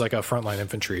 and it was like a frontline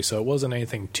infantry, so it wasn't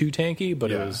anything too tanky,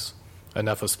 but it Yeah. was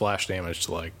enough of splash damage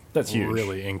to That's huge.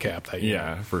 really in-cap that unit.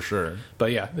 Yeah, for sure.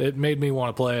 But yeah, it made me want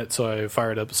to play it, so I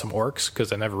fired up some orcs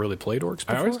because I never really played orcs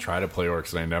before. I always try to play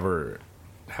orcs, and I never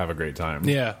have a great time.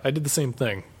 Yeah, I did the same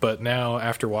thing. But now,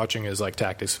 after watching his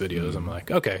tactics videos, I'm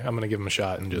like, okay, I'm going to give him a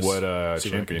shot and just What see what I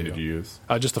can champion do. did you use?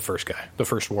 Just the first guy, the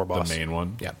first war boss. The main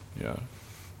one? Yeah.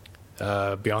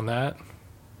 Yeah. Beyond that,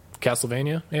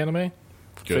 Castlevania anime.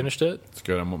 Good. Finished it. It's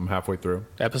good. I'm halfway through.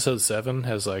 Episode 7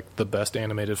 has the best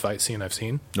animated fight scene I've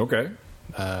seen. Okay.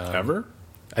 Ever?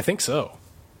 I think so.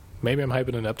 Maybe I'm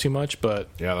hyping it up too much, but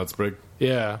Yeah, that's big.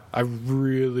 yeah, I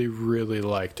really, really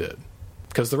liked it.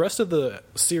 Because the rest of the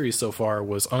series so far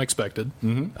was unexpected.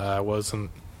 I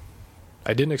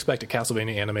didn't expect a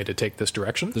Castlevania anime to take this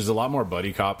direction. There's a lot more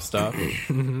buddy cop stuff,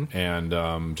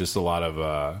 and just a lot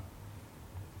of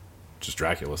just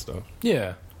Dracula stuff.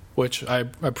 Yeah, which I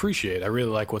appreciate. I really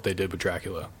like what they did with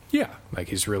Dracula. Yeah.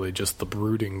 He's really just the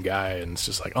brooding guy, and it's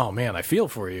just oh man, I feel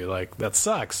for you. That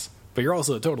sucks. But you're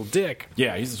also a total dick.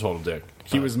 Yeah, he's a total dick.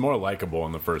 He was more likable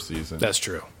in the first season. That's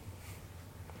true.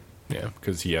 Yeah.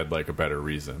 Because he had a better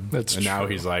reason. That's and now true.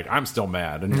 he's I'm still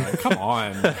mad. And you're like, come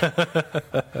on.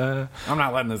 I'm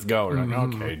not letting this go. We're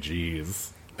like, okay, jeez.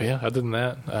 But yeah, other than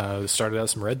that, started out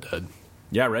some Red Dead.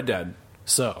 Yeah, Red Dead.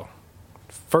 So,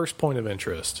 first point of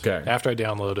interest. Okay. After I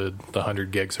downloaded the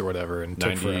 100 gigs or whatever and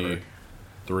took forever.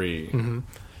 93.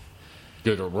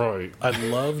 Get it right. I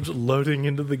loved loading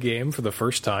into the game for the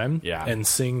first time Yeah. and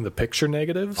seeing the picture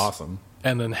negatives. Awesome.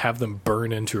 And then have them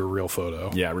burn into a real photo.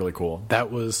 Yeah, really cool.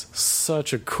 That was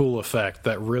such a cool effect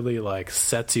that really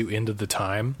sets you into the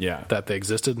time Yeah. that they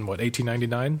existed in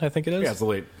 1899, I think it is. Yeah, it's the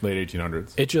late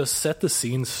 1800s. It just set the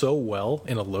scene so well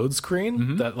in a load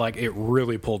screen that it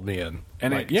really pulled me in.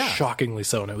 And shockingly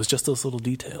so. And it was just those little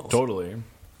details. Totally.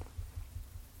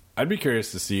 I'd be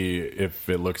curious to see if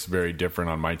it looks very different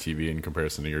on my TV in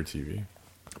comparison to your TV.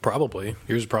 Probably.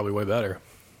 Yours is probably way better.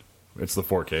 It's the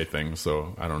 4K thing,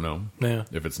 so I don't know Yeah.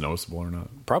 if it's noticeable or not.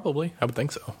 Probably. I would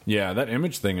think so. Yeah, that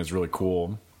image thing is really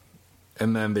cool.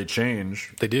 And then they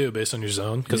change. They do based on your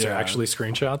zone because they're Yeah. actually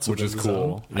screenshots, Which is within the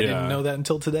cool. zone. I Yeah. didn't know that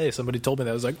until today. Somebody told me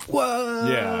that. I was like, "Whoa,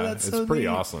 Yeah, that's it's so pretty neat."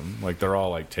 awesome. They're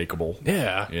all takeable.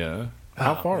 Yeah, Yeah.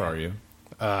 How far man. are you?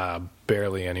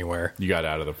 barely anywhere. You got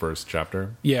out of the first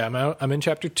chapter? Yeah, I'm in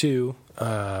chapter 2.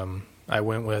 I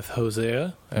went with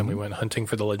Hosea, and we went hunting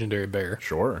for the legendary bear.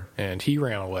 Sure. And he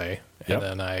ran away, and Yep.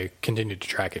 then I continued to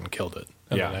track it and killed it.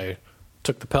 And Yeah. then I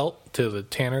took the pelt to the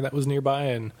tanner that was nearby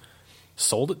and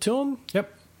sold it to him,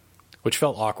 Yep. which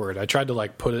felt awkward. I tried to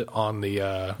put it on the You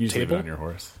just leave table. it on your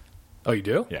horse. Oh, you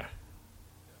do? Yeah.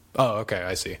 Oh, okay,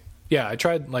 I see. Yeah, I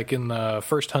tried in the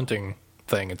first hunting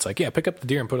thing. It's pick up the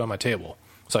deer and put it on my table.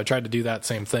 So I tried to do that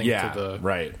same thing Yeah, to the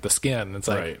right. the skin. It's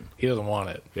Right. he doesn't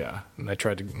want it. Yeah. And I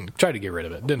tried to get rid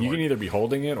of it. Didn't You work. can either be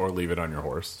holding it or leave it on your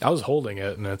horse. I was holding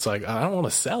it, and it's I don't want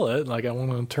to sell it. I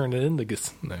want to turn it into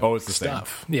Oh, it's the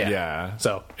stuff. same. Yeah. Yeah.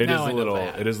 So it is now I a know little.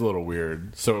 that. It is a little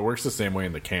weird. So it works the same way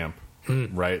in the camp,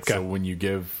 right? Okay. So when you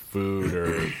give food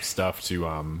or stuff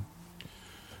to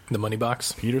The money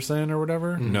box. Peterson or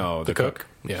whatever, no, The cook.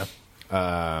 Yeah.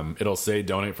 it'll say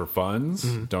donate for funds,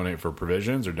 donate for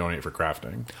provisions, or donate for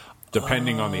crafting,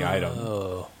 depending on the item.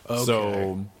 Oh. Okay.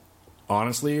 So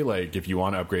honestly, if you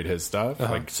want to upgrade his stuff,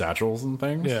 like satchels and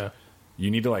things, Yeah. you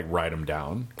need to write them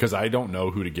down because I don't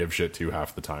know who to give shit to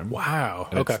half the time. Wow.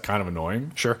 And Okay. it's kind of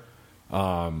annoying. Sure.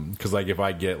 Because if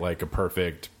I get a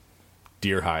perfect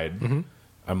deer hide,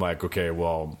 I'm like, okay,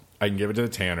 well, I can give it to the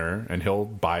tanner and he'll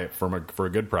buy it for a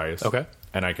good price. Okay.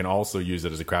 And I can also use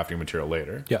it as a crafting material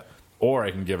later. Yeah. Or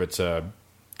I can give it to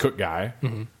cook guy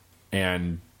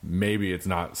and maybe it's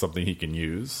not something he can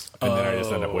use, and then I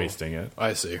just end up wasting it.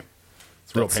 I see.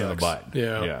 It's a real That pain in the sucks. butt.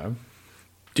 Yeah. Yeah.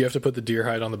 Do you have to put the deer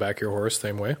hide on the back of your horse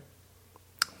same way?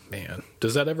 Man,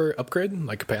 does that ever upgrade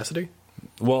capacity?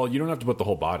 Well, you don't have to put the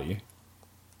whole body.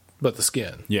 But the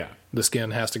skin. Yeah. The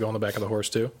skin has to go on the back of the horse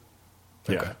too.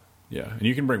 Yeah. Okay. Yeah. And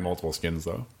you can bring multiple skins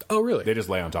though. Oh, really? They just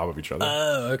lay on top of each other.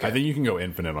 Oh, okay. I think you can go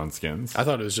infinite on skins. I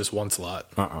thought it was just one slot.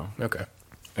 Okay.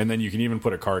 And then you can even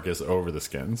put a carcass over the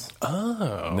skins.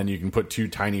 Oh. And then you can put two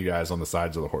tiny guys on the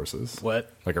sides of the horses. What?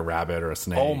 Like a rabbit or a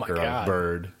snake Oh my or God. a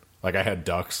bird. I had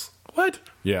ducks. What?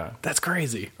 Yeah. That's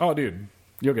crazy. Oh, dude.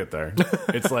 You'll get there.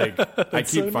 It's I keep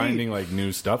so neat. finding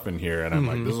new stuff in here, and I'm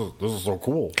like, this is so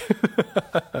cool.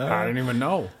 I didn't even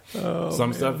know.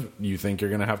 Some stuff you think you're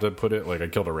gonna have to put it. I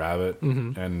killed a rabbit,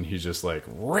 and he's just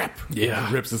rip. Yeah.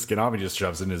 He rips the skin off and just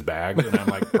shoves it in his bag, and I'm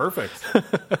like, perfect.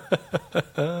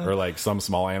 Or some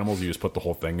small animals, you just put the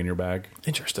whole thing in your bag.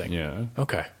 Interesting. Yeah,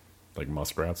 Okay. like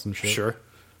muskrats and shit. Sure.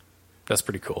 That's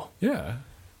pretty cool. Yeah.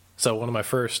 So one of my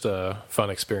first fun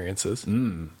experiences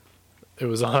It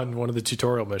was on one of the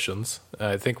tutorial missions.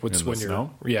 I think it's In the when you're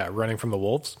snow? running from the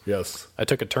wolves. Yes. I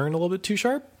took a turn a little bit too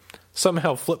sharp.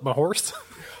 Somehow flipped my horse.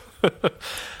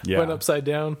 Yeah. Went upside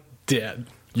down. Dead.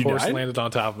 You Horse died? landed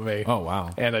on top of me. Oh, wow.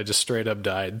 And I just straight up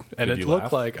died. And Did it you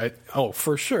looked laugh? like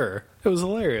for sure. It was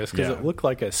hilarious because Yeah. it looked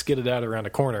like I skidded out around a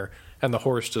corner and the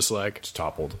horse just like, Just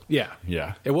toppled. yeah.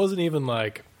 Yeah. It wasn't even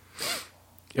like,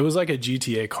 it was like a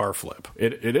GTA car flip.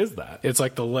 It is that. It's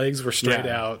like the legs were straight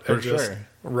Yeah, out for and just sure.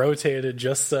 rotated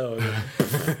just so.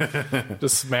 And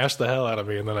just smashed the hell out of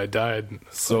me and then I died.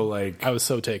 So, like, I was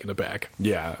so taken aback.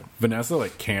 yeah, Vanessa,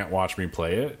 like, can't watch me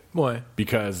play it. Why?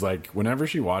 Because, like, whenever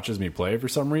she watches me play for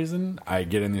some reason, I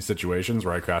get in these situations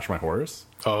where I crash my horse.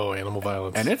 Oh, animal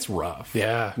violence. And it's rough.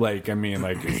 Yeah. Like, I mean,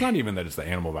 like, it's not even that it's the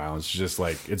animal violence. It's just,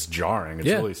 like, it's jarring. It's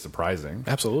Yeah. really surprising.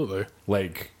 Absolutely.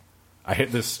 Like, I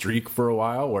hit this streak for a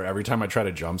while where every time I try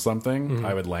to jump something,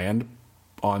 I would land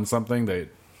on something that...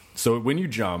 So when you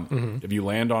jump, if you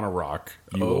land on a rock,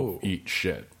 you will eat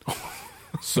shit.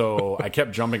 So I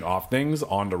kept jumping off things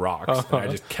onto rocks, and I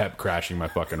just kept crashing my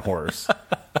fucking horse.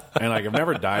 And, like, I've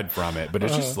never died from it, but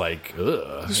it's just like,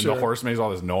 ugh. And Sure. the horse makes all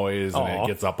this noise, and Aw. it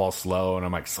gets up all slow, and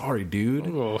I'm like, sorry, dude.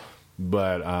 Oh.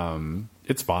 But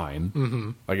it's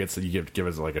fine. Like, it's you give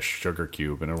it like a sugar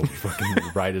cube, and it'll fucking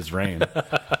right as rain,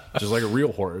 just like a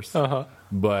real horse.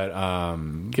 But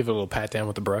Give it a little pat down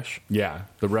with the brush. yeah,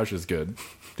 the brush is good.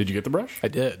 Did you get the brush? I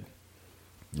did.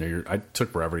 Yeah, I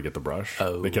took forever to get the brush.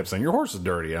 Oh. They kept saying your horse is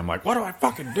dirty. I'm like, what do I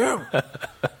fucking do?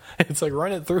 It's like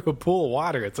running through a pool of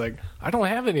water. It's like, I don't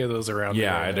have any of those around Yeah,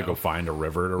 me I right had to now. go find a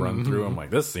river to run through. I'm like,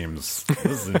 this seems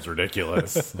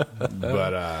ridiculous.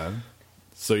 But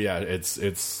so yeah,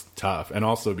 it's tough, and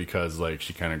also because like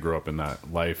she kind of grew up in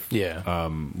that life. Yeah.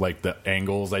 Like the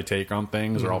angles I take on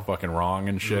things are all fucking wrong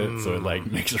and shit. So it like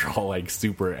makes her all like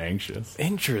super anxious.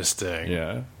 Interesting.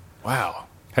 Yeah. Wow.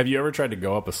 Have you ever tried to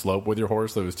go up a slope with your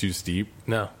horse that was too steep?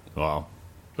 No. Well,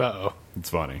 Uh-oh. it's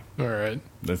funny. All right.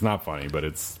 It's not funny, but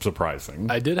it's surprising.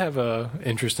 I did have a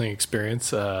interesting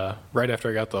experience right after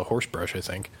I got the horse brush, I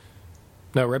think.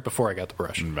 No, right before I got the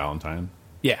brush. In Valentine.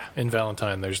 Yeah, in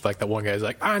Valentine, there's like that one guy's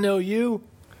like, I know you.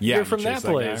 Yeah, You're you from that chase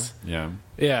guy. place. Yeah.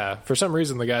 Yeah, for some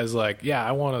reason, the guy's like, yeah,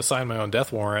 I want to sign my own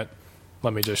death warrant.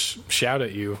 Let me just shout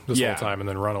at you this Yeah. whole time and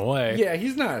then run away. Yeah,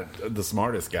 he's not the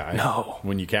smartest guy. No.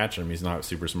 When you catch him, he's not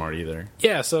super smart either.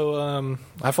 Yeah, so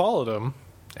I followed him,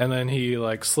 and then he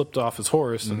like slipped off his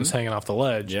horse and was hanging off the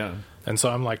ledge. Yeah. And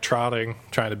so I'm like trotting,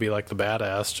 trying to be like the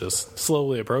badass, just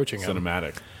slowly approaching him.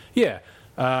 Cinematic. Yeah.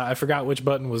 I forgot which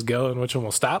button was go and which one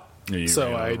was stop. Yeah, you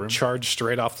So ran I over him? charged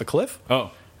straight off the cliff.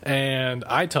 Oh. And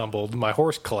I tumbled. My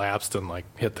horse collapsed and like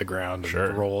hit the ground and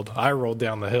Sure. rolled. I rolled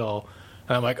down the hill.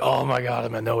 And I'm like, oh my God,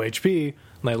 I'm at no HP.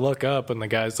 And I look up and the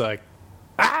guy's like,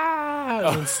 ah!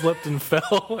 And then slipped and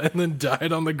fell and then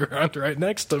died on the ground right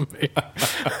next to me.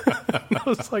 I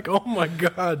was like, oh my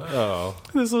God. Oh.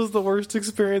 This was the worst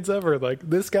experience ever. Like,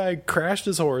 this guy crashed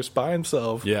his horse by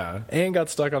himself. Yeah. And got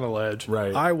stuck on a ledge.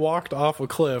 Right. I walked off a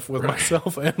cliff with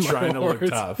myself and my Trying to look horse,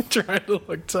 tough. Trying to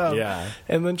look tough. Yeah.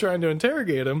 And then trying to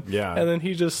interrogate him. Yeah. And then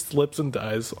he just slips and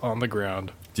dies on the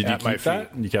ground. Did you at my keep feet.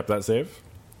 that? You kept that safe?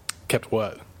 Kept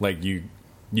what? Like you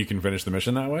can finish the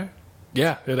mission that way?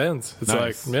 Yeah, it ends. It's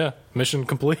Nice. like, yeah, mission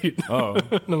complete. Oh.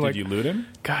 And I'm Did like, you loot him?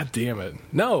 God damn it.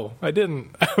 No, I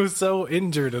didn't. I was so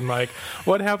injured and like,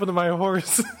 what happened to my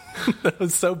horse? I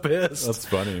was so pissed. That's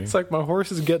funny. It's like my horse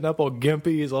is getting up all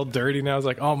gimpy. He's all dirty now. I was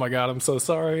like, oh my God, I'm so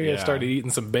sorry. I Yeah. started eating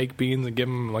some baked beans and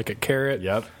giving him like a carrot.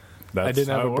 Yep. I didn't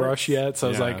have how a it brush works. yet. So I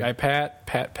was Yeah. like, I pat.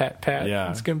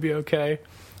 Yeah. It's going to be okay.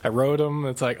 I rode him.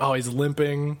 It's like, oh, he's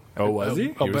limping. Oh, was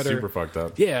he? I'll He was better- super fucked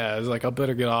up. Yeah, I was like, I'll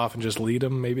better get off and just lead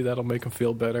him. Maybe that'll make him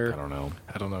feel better. I don't know.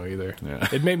 I don't know either. Yeah.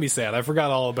 It made me sad. I forgot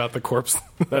all about the corpse.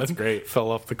 That's that great. Fell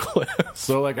off the cliff.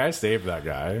 So like I saved that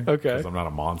guy. Okay. Because I'm not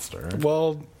a monster.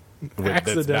 Well, That's bad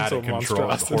accidental at controls,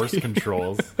 monstrosity. horse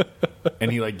controls.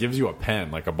 And he like gives you a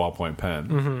pen, like a ballpoint pen.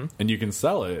 Mm-hmm. And you can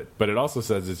sell it, but it also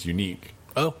says it's unique.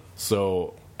 Oh,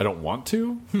 So I don't want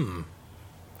to.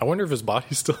 I wonder if his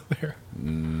body's still there.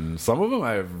 Some of them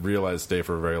I've realized stay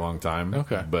for a very long time.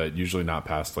 Okay. But usually not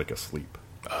past like a sleep.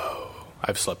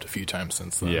 I've slept a few times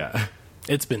since then. Yeah.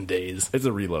 It's been days. It's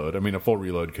a reload. I mean, a full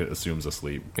reload assumes a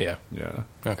sleep. Yeah. Yeah.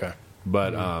 Okay.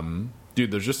 But, dude,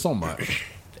 there's just so much.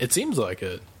 It seems like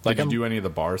it. Like Did you do any of the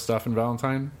bar stuff in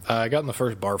Valentine? I got in the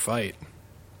first bar fight.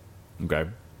 Okay.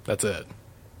 That's it.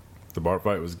 The bar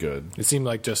fight was good. It seemed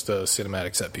like just a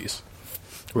cinematic set piece.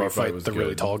 Where Bar you fight fight was the really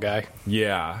good. tall guy.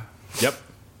 Yeah. Yep.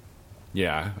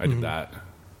 Yeah, I did that.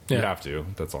 You Yeah. have to.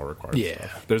 That's all required. Yeah.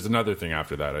 There's another thing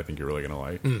after that I think you're really going to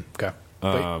like. Okay.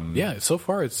 Yeah, so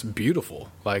far it's beautiful.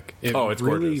 Like, it it's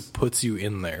really gorgeous. puts you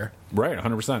in there. Right,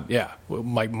 100%. Yeah,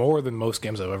 like more than most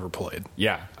games I've ever played.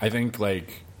 Yeah, I think,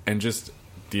 like, and just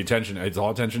the attention, it's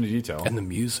all attention to detail. And the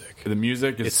music. The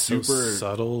music is It's super so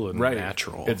subtle and right.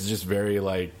 natural. It's just very,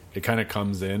 like, it kind of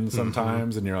comes in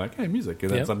sometimes, and you're like, hey, music. And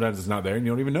then Yep. sometimes it's not there, and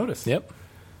you don't even notice. Yep.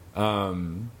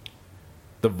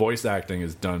 The voice acting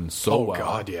is done so Oh, well.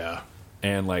 God, yeah.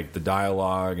 And, like, the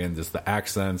dialogue and just the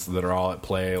accents that are all at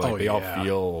play, like, they all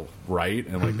feel right,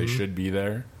 and, like, they should be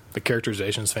there. The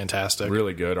characterization's fantastic.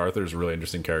 Really good. Arthur's a really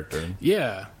interesting character.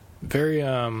 Yeah. Very,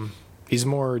 he's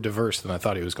more diverse than I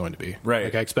thought he was going to be. Right.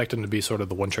 Like, I expect him to be sort of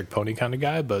the one-trick pony kind of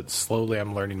guy, but slowly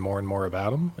I'm learning more and more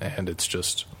about him, and it's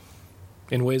just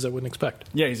in ways I wouldn't expect.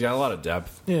 Yeah, he's got a lot of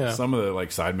depth. Yeah. Some of the,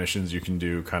 like, side missions you can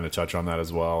do kind of touch on that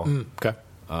as well. Okay.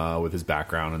 With his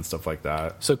background and stuff like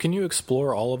that. So can you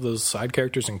explore all of those side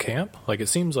characters in camp? Like, it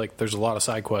seems like there's a lot of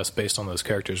side quests based on those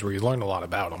characters where you learn a lot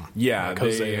about them. Yeah, like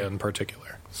Hosea in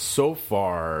particular. So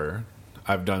far,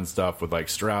 I've done stuff with, like,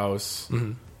 Strauss,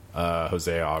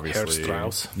 Hosea, obviously. Herr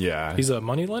Strauss. Yeah. He's a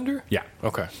moneylender? Yeah.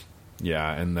 Okay.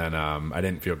 Yeah, and then I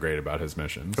didn't feel great about his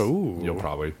missions. Ooh. You'll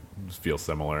probably feel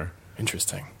similar.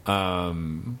 Interesting.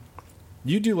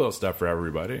 You do little stuff for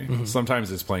everybody.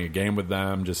 Sometimes it's playing a game with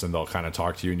them, just and they'll kind of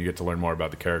talk to you, and you get to learn more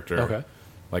about the character. Okay.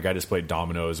 Like, I just played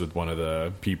dominoes with one of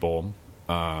the people,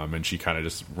 and she kind of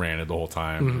just ran it the whole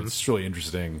time. It's really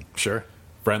interesting, Sure.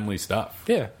 friendly stuff.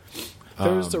 Yeah.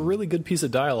 There was a really good piece of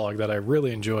dialogue that I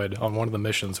really enjoyed on one of the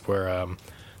missions where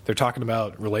they're talking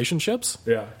about relationships.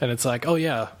 Yeah. And it's like, oh,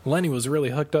 yeah, Lenny was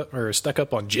really hooked up or stuck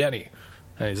up on Jenny.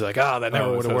 And he's like, that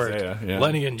never would have worked. Hosea, yeah.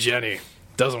 Lenny and Jenny.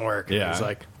 Doesn't work. And Yeah. he's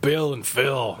like, Bill and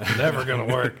Phil, never going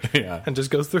to work. Yeah. And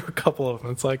just goes through a couple of them.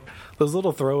 It's like those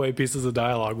little throwaway pieces of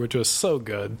dialogue, which was so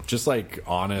good. Just like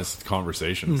honest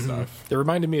conversation stuff. It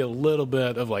reminded me a little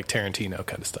bit of like Tarantino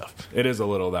kind of stuff. It is a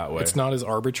little that way. It's not as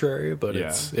arbitrary, but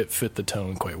Yeah. it fit the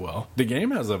tone quite well. The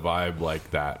game has a vibe like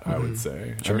that, I would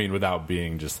say. I mean, without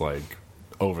being just like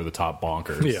over the top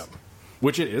bonkers. Yeah.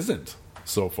 Which it isn't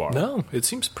so far. No, it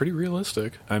seems pretty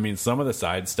realistic. I mean, some of the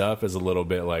side stuff is a little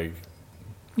bit like,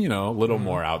 you know, a little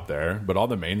more out there, but all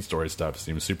the main story stuff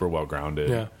seems super well grounded.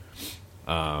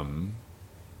 Yeah.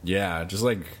 Yeah, just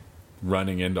like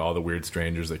running into all the weird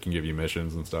strangers that can give you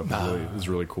missions and stuff is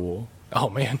really cool. Oh,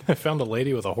 man. I found a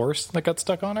lady with a horse that got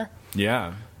stuck on her.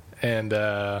 Yeah. And,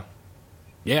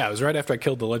 yeah, it was right after I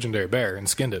killed the legendary bear and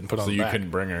skinned it and put it on So the you back. couldn't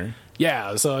bring her.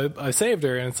 Yeah, so I saved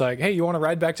her, and it's like, hey, you want to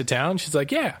ride back to town? She's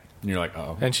like, yeah. And you're like,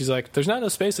 oh, And she's like, there's not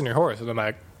enough space in your horse. And I'm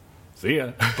like, see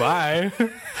ya. bye.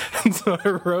 And so I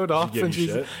rode off, give and you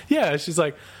she's shit? she's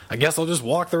like, I guess I'll just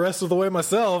walk the rest of the way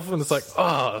myself. And it's like,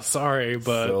 oh, sorry,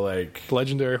 but So like,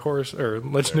 legendary horse or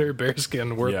legendary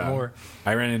bearskin worth yeah. more.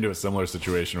 I ran into a similar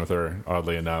situation with her,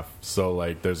 oddly enough. So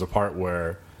like, there's a part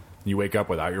where you wake up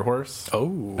without your horse.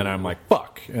 Oh. And I'm like,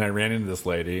 fuck. And I ran into this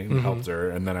lady and helped her.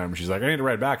 And then she's like, I need to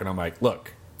ride back. And I'm like,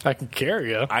 look, I can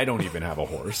carry you. I don't even have a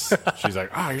horse. She's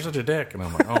like, oh, you're such a dick. And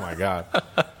I'm like, oh my God.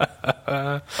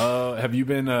 Have you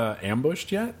been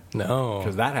ambushed yet? No.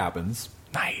 Because that happens.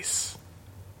 Nice.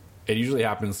 It usually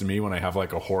happens to me when I have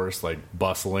like a horse like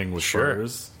bustling with Sure.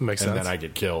 furs. Makes and sense. then I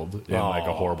get killed in like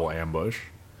a horrible ambush.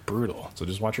 Brutal. So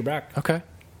just watch your back. Okay.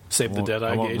 Save the dead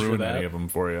eye I won't gauge for ruin that. any of them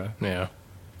for you. Yeah.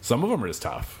 Some of them are just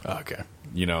tough. Okay.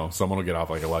 You know, someone will get off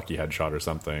like a lucky headshot or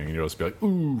something, and you'll just be like,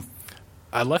 ooh.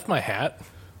 I left my hat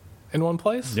in one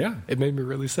place. Yeah. It made me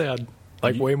really sad.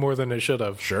 Like, way more than it should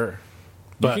have. Sure.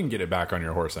 But- you can get it back on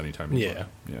your horse anytime you Yeah. want.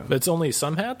 Yeah. But it's only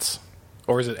some hats?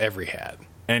 Or is it every hat?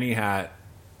 Any hat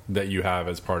that you have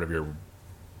as part of your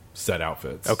set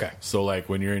outfits. Okay. So, like,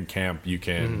 when you're in camp, you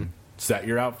can set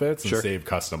your outfits and Sure. save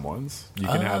custom ones. You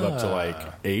can have up to, like,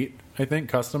 8, I think,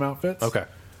 custom outfits. Okay.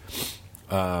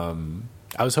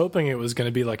 I was hoping it was going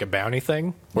to be like a bounty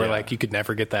thing where Yeah. like you could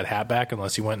never get that hat back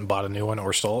unless you went and bought a new one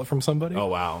or stole it from somebody. Oh,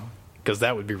 wow. Because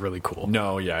that would be really cool.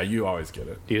 No, yeah, you always get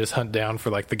it. You just hunt down for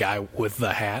like the guy with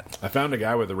the hat. I found a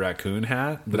guy with a raccoon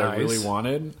hat that I really Nice.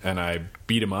 wanted, and I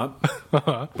beat him up.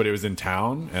 But it was in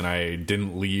town, and I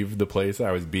didn't leave the place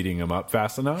I was beating him up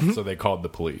fast enough, so they called the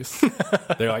police.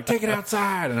 They're like, take it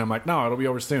outside. And I'm like, no, it'll be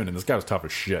over soon. And this guy was tough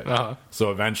as shit. So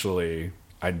eventually,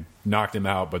 I knocked him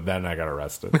out, but then I got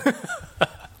arrested.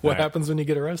 What Right. happens when you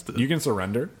get arrested? You can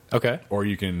surrender, Okay. or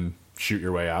you can shoot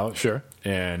your way out. Sure.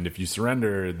 And if you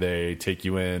surrender, they take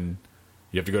you in.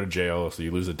 You have to go to jail, so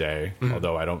you lose a day.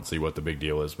 Although I don't see what the big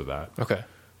deal is with that Okay.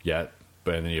 yet.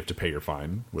 But then you have to pay your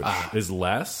fine, which is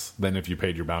less than if you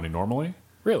paid your bounty normally.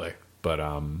 Really? But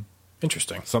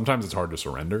Interesting. sometimes it's hard to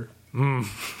surrender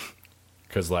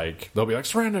Because, like, they'll be like,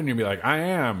 surrender, and you'll be like, I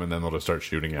am, and then they'll just start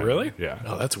shooting at Really? you. Yeah.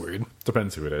 Oh, that's weird.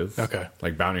 Depends who it is. Okay.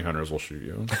 Like, bounty hunters will shoot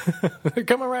you. They're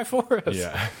coming right for us.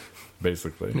 Yeah.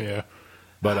 Basically. Yeah.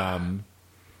 But,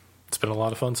 It's been a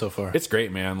lot of fun so far. it's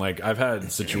great, man. Like, I've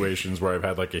had situations where I've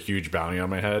had, like, a huge bounty on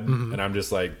my head, and I'm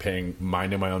just, like,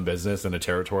 minding my own business in a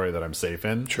territory that I'm safe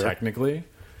in, technically.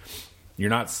 You're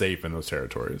not safe in those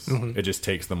territories. It just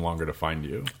takes them longer to find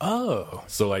you. Oh.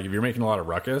 So, like, if you're making a lot of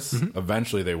ruckus,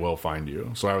 eventually they will find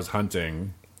you. So I was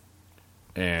hunting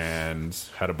and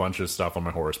had a bunch of stuff on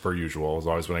my horse, per usual, as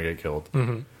always when I get killed.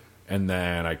 And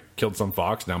then I killed some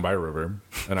fox down by a river,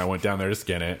 and I went down there to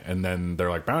skin it, and then they're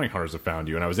like, bounty hunters have found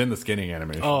you. And I was in the skinning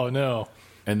animation. Oh, no.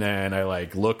 And then I,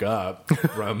 like, look up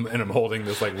and I'm holding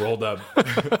this, like, rolled up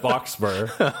fox fur.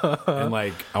 And,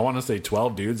 like, I want to say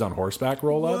 12 dudes on horseback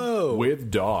roll up with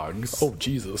dogs. Oh,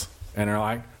 Jesus. And they're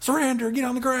like, surrender, get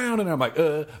on the ground. And I'm like,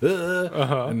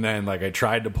 And then, like, I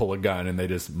tried to pull a gun and they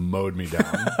just mowed me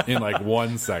down in, like,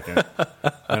 1 second.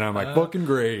 And I'm like, fucking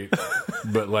great.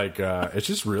 But, like, it's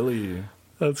just really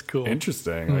That's cool.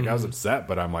 interesting. Like, I was upset,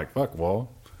 but I'm like, fuck,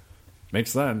 well, makes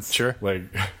sense. Sure. Like,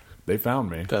 they found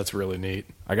me. That's really neat.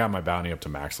 I got my bounty up to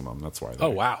maximum. That's why they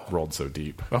wow. rolled so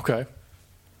deep. Okay.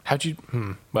 How'd you...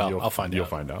 Well, I'll find out. You'll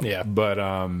find out. Yeah. But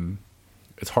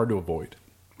it's hard to avoid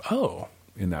Oh.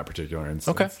 in that particular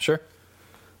instance. Okay, sure.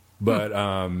 But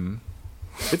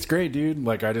it's great, dude.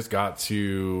 Like, I just got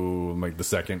to, like, the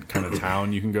second kind of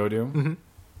town you can go to.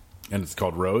 And it's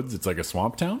called Rhodes. It's like a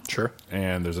swamp town. Sure.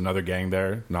 And there's another gang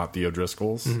there, not the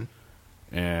O'Driscolls.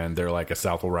 And they're like a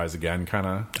South Will Rise Again kind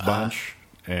of bunch.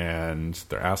 And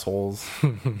they're assholes.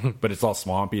 But it's all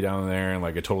swampy down there and,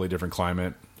 like, a totally different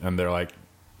climate. And they're like,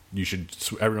 you should...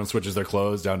 Everyone switches their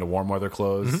clothes down to warm weather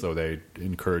clothes. So they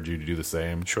encourage you to do the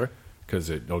same. Sure. Because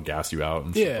it'll gas you out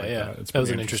and stuff like that. It's That was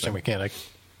pretty an interesting mechanic.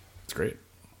 It's great.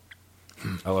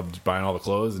 I love buying all the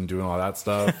clothes and doing all that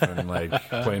stuff and, like,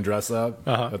 playing dress up.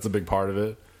 That's a big part of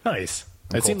it. Nice.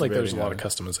 I'm It seemed like there's a lot of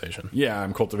cultivating customization. Yeah,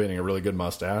 I'm cultivating a really good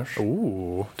mustache.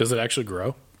 Ooh. Does it actually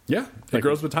grow? Yeah, it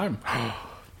grows with time.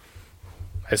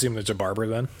 I assume there's a barber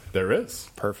then? There is.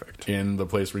 Perfect. In the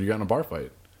place where you got in a bar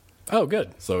fight. Oh,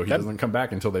 good. So he doesn't come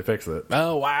back until they fix it,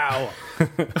 Oh, wow.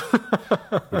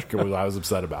 which I was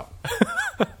upset about.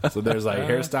 So there's, like,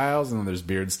 hairstyles, and then there's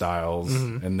beard styles,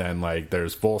 and then, like,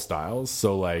 there's full styles.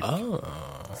 So, like,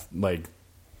 like,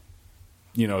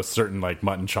 you know, certain, like,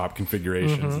 mutton chop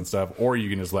configurations and stuff, or you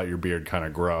can just let your beard kind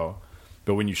of grow.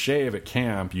 But when you shave at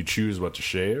camp, you choose what to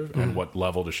shave and what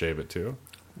level to shave it to.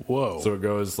 Whoa. So it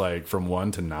goes, like, from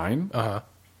 1 to 9.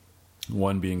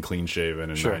 1 being clean shaven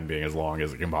and 9 being as long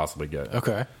as it can possibly get.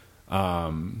 Okay.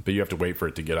 But you have to wait for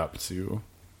it to get up to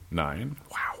 9.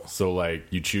 Wow. So, like,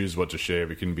 you choose what to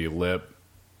shave. It can be lip,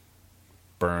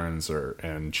 burns,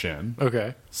 and chin.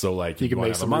 Okay. So, like, You can wanna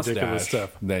make have some a ridiculous mustache,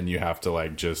 stuff. then you have to,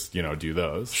 like, just, you know, do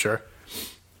those. Sure.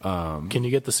 Can you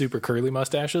get the super curly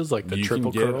mustaches, like the You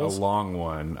triple can get curls? a long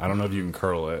one. I don't know if you can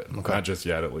curl it. Okay. Not just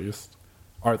yet, at least.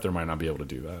 Arthur might not be able to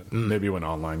do that. Maybe when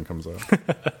online comes out.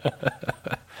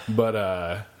 But,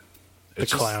 the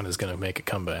it's just- clown is going to make a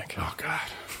comeback. Oh God,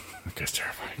 that guy's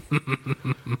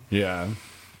terrifying. Yeah,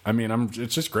 I mean,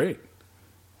 it's just great.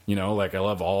 You know, like, I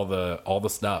love all the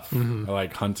stuff. I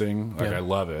like hunting. Like, Yeah. I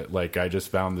love it. Like, I just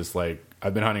found this, like,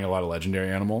 I've been hunting a lot of legendary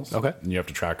animals. Okay. And you have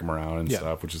to track them around and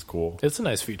stuff, which is cool. It's a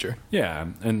nice feature. Yeah,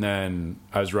 and then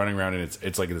I was running around, and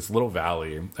it's like this little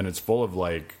valley, and it's full of,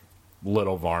 like,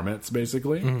 little varmints,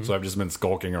 basically. So I've just been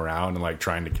skulking around and, like,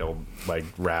 trying to kill, like,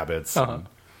 rabbits and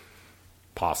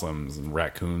possums and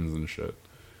raccoons and shit,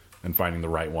 and finding the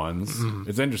right ones.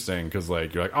 It's interesting because,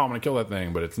 like, you're like, oh, I'm gonna kill that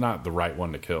thing, but it's not the right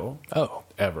one to kill. Oh.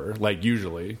 Ever. Like,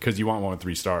 usually, because you want one with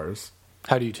 3 stars.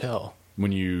 How do you tell?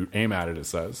 When you aim at it, it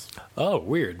says, Oh,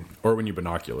 weird. or when you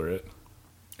binocular it,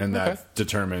 and that Okay.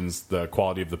 determines the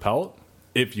quality of the pelt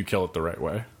if you kill it the right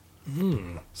way.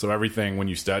 So everything, when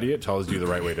you study it, tells you the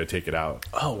right way to take it out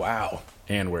Oh, wow.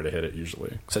 and where to hit it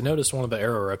usually. So I noticed one of the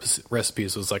arrow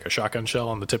recipes was like a shotgun shell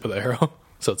on the tip of the arrow.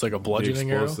 So it's like a The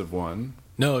bludgeoning arrow. explosive one.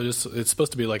 No, it's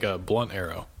supposed to be like a blunt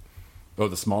arrow. Oh,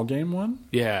 the small game one?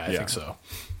 Yeah, I Yeah. think so.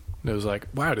 And it was like,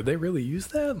 wow, did they really use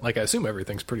that? Like, I assume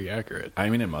everything's pretty accurate. I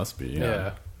mean, it must be.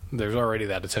 Yeah. There's already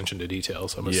that attention to detail,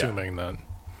 so I'm Yeah. assuming that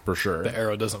For sure. the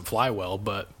arrow doesn't fly well,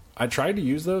 but... I tried to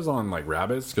use those on, like,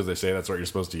 rabbits because they say that's what you're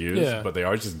supposed to use, Yeah. but they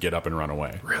always just get up and run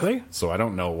away. Really? So I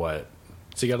don't know what.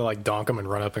 So you gotta, like, donk them and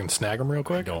run up and snag them real I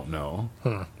quick? don't know.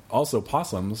 Also,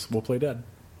 possums will play dead.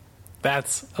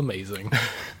 That's amazing.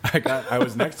 I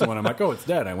was next to one. I'm like, oh, it's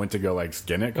dead. I went to go, like,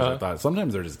 skin it because I thought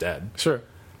sometimes they're just dead. Sure.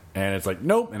 And it's like,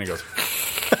 nope. And it goes,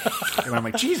 and I'm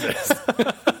like, Jesus.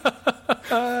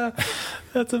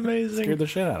 That's amazing. Scared the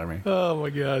shit out of me. Oh, my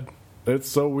God. It's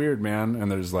so weird, man.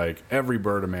 And there's like every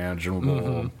bird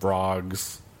imaginable: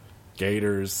 frogs,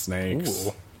 gators, snakes,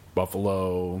 Ooh.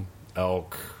 buffalo,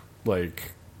 elk,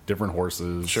 like different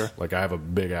horses. Sure. Like I have a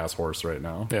big ass horse right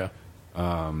now. Yeah.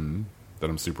 That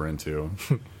I'm super into.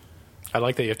 I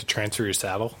like that you have to transfer your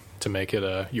saddle to make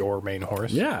it your main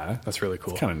horse. Yeah, That's really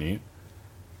cool. kind of neat.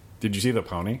 Did you see the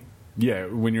pony? Yeah,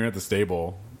 when you're at the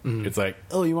stable, it's like,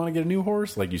 oh, you want to get a new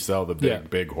horse? Like you sell the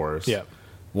big horse. Yeah.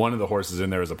 One of the horses in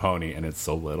there is a pony, and it's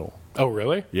so little. Oh,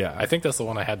 really? Yeah. I think that's the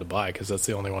one I had to buy because that's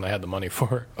the only one I had the money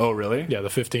for. Oh, really? Yeah, the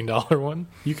 $15 one.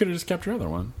 You could have just kept your other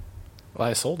one. Well,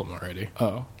 I sold them already.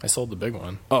 Oh. I sold the big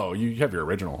one. Oh, you have your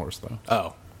original horse, though.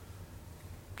 Oh.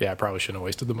 Yeah, I probably shouldn't have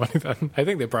wasted the money then. I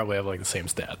think they probably have like the same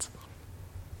stats.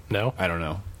 No? I don't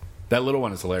know. That little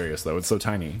one is hilarious, though. It's so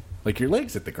tiny. Like, your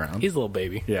legs hit the ground. He's a little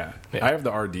baby. Yeah. Yeah. I have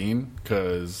the Ardeen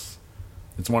because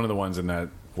it's one of the ones in that,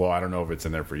 well, I don't know if it's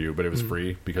in there for you, but it was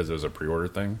free because it was a pre-order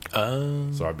thing.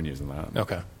 So I've been using that.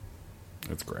 Okay.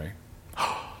 It's gray.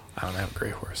 I don't have a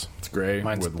gray horse. It's gray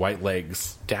Mine's- with white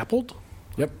legs. Dappled?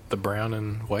 Yep. The brown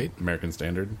and white? American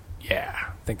Standard. Yeah,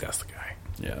 I think that's the guy.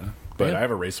 Yeah. But Yeah. I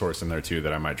have a racehorse in there, too,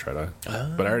 that I might try to.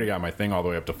 But I already got my thing all the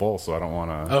way up to full, so I don't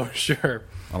want to. Oh, sure.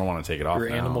 I don't want to take it off Your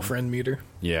now. animal friend meter.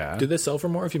 Yeah. Do they sell for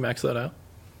more if you max that out?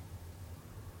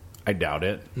 I doubt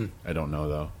it. I don't know,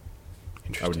 though. I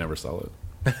Interesting. would never sell it.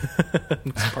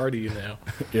 It's part of you now.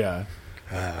 Yeah.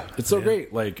 It's so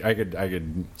great. Like I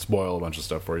could spoil a bunch of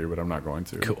stuff for you, but I'm not going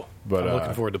to. Cool. But I'm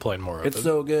looking forward to playing more of it's it.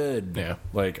 so good. Yeah.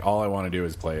 Like all I want to do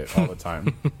is play it all the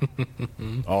time.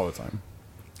 All the time.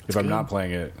 If I'm not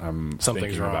playing it, I'm Something's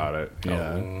thinking wrong. about it.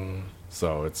 Yeah. Oh.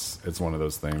 So it's one of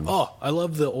those things. Oh, I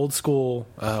love the old school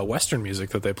Western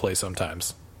music that they play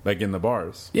sometimes. Like in the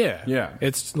bars. Yeah. Yeah.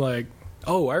 It's like,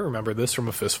 oh, I remember this from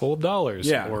A Fistful of Dollars.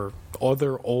 Yeah. Or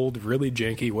other old, really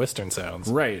janky Western sounds.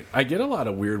 Right. I get a lot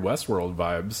of weird Westworld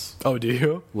vibes. Oh, do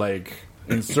you? Like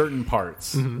in certain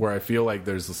parts where I feel like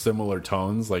there's similar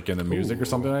tones, like in the music or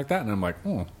something like that, and I'm like,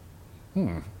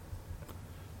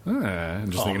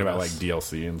 and just thinking about like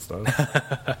DLC and stuff.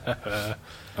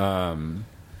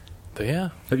 But yeah.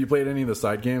 Have you played any of the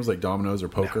side games like dominoes or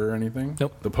poker or anything?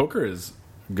 Nope. The poker is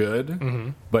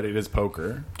good, but it is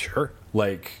poker. Sure.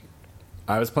 Like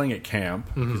I was playing at camp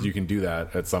because you can do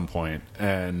that at some point,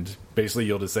 and basically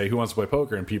you'll just say who wants to play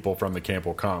poker, and people from the camp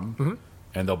will come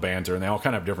and they'll banter, and they all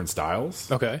kind of have different styles.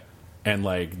 Okay. And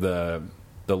like the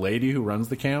lady who runs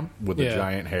the camp with the Yeah.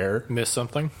 giant hair, Miss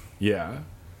something? yeah,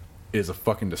 is a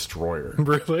fucking destroyer.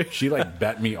 Really? She like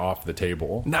bet me off the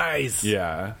table. Nice.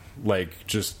 Yeah, like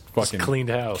just fucking cleaned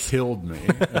house. killed me,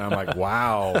 and I'm like,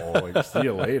 wow, like see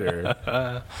you later.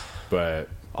 But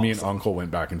me and Uncle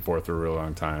went back and forth for a really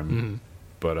long time.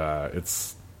 But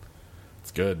it's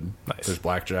good. Nice. There's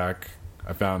blackjack.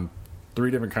 I found two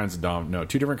different kinds of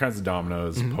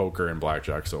dominoes, poker, and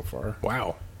blackjack so far.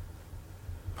 Wow.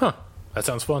 Huh. That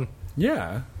sounds fun.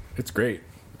 Yeah, it's great.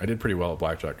 I did pretty well at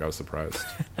blackjack. I was surprised.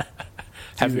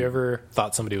 Have you ever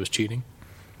thought somebody was cheating?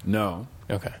 No,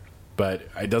 Okay. but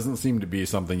it doesn't seem to be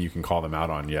something you can call them out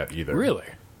on yet either. Really?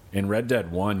 In Red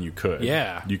Dead 1, you could.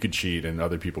 Yeah. You could cheat and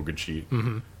other people could cheat.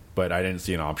 But I didn't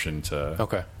see an option to...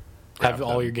 Okay. Grab Have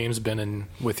all them. your games been in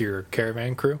with your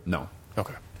caravan crew? No.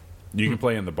 Okay. You can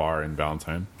play in the bar in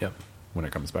Valentine Yep. when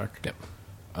it comes back. Yep.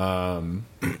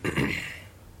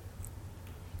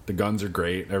 The guns are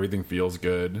great. Everything feels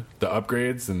good. The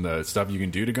upgrades and the stuff you can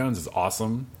do to guns is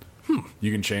awesome.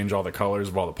 You can change all the colors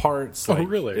of all the parts. Oh, Like,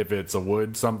 really? If it's a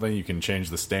wood something, you can change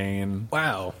the stain.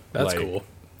 Wow. That's Like, cool.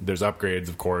 There's upgrades,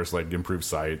 of course, like improved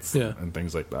sights Yeah. and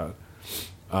things like that.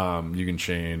 You can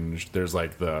change. There's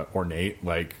like the ornate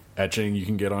like etching you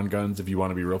can get on guns if you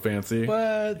want to be real fancy.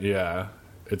 What? Yeah,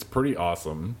 it's pretty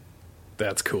awesome.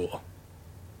 That's cool.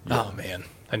 Oh, man.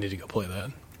 I need to go play that.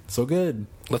 So good.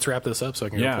 Let's wrap this up so I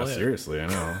can go Yeah, play seriously, I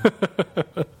know.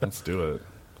 Let's do it.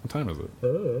 What time is it?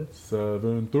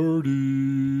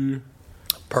 7:30 it.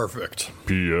 Perfect.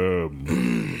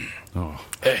 p.m. Oh.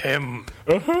 Ahem.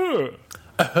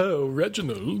 Oh,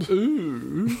 Reginald.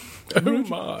 Ooh. Oh,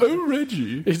 my. Oh,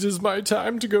 Reggie. It is my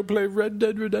time to go play Red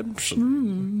Dead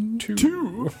Redemption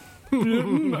 2.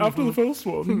 After the first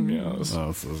one. Yes. Oh,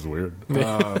 this is weird.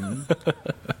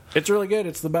 It's really good.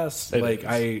 It's the best. It Like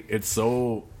is. it's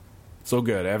so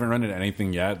good. I haven't run into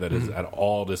anything yet that has at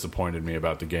all disappointed me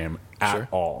about the game at Sure.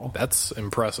 all. That's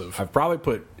impressive. I've probably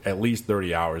put at least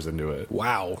 30 hours into it.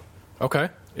 Wow. Okay.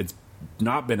 It's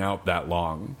not been out that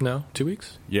long. No? 2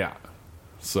 weeks? Yeah.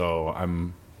 So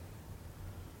I'm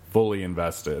fully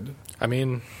invested. I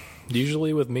mean,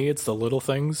 usually with me, it's the little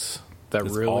things that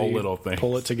It's really all little things.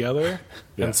 pull it together.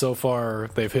 Yeah. And so far,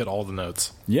 they've hit all the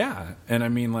notes. Yeah, and I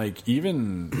mean, like,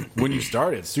 even when you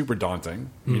start, it's super daunting.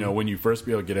 You know, when you first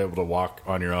be able to walk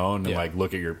on your own and Yeah. like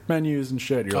look at your menus and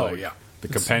shit, you're Oh, like, yeah. the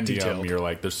It's compendium. detailed. You're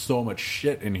like, there's so much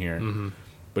shit in here.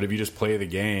 But if you just play the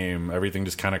game, everything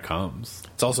just kind of comes.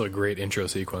 It's also a great intro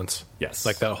sequence. Yes.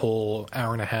 Like that whole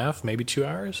hour and a half, maybe 2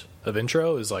 hours of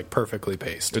intro is like perfectly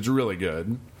paced. It's really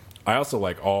good. I also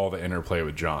like all the interplay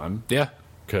with John. Yeah.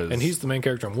 'Cause- And he's the main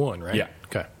character in 1, right? Yeah.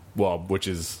 Okay. Well, this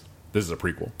is a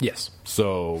prequel. Yes.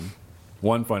 So,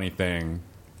 one funny thing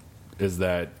is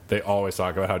that they always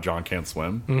talk about how John can't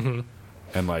swim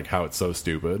and like how it's so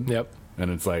stupid. Yep. And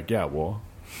it's like, yeah, well,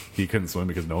 he couldn't swim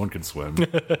because no one could swim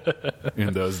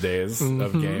in those days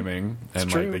of gaming, and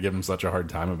true. like they give him such a hard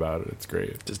time about it. It's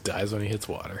great. Just dies when he hits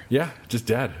water. Yeah, just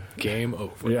dead. Game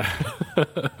over. Yeah,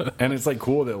 and it's like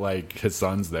cool that like his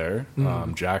son's there,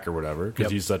 Jack or whatever, because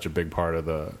Yep. he's such a big part of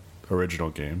the original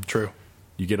game. True.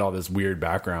 You get all this weird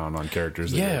background on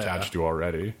characters that you're Yeah. attached to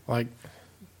already. Like,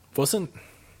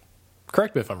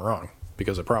 correct me if I'm wrong,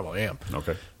 because I probably am.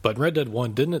 Okay. But Red Dead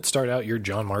 1, didn't it start out you're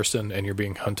John Marston and you're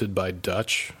being hunted by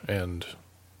Dutch and...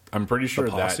 I'm pretty sure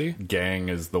posse? that gang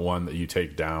is the one that you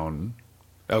take down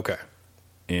Okay.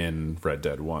 in Red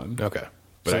Dead 1. Okay.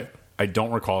 But So- I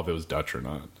don't recall if it was Dutch or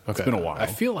not. It's okay. been a while. I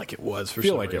feel like it was for I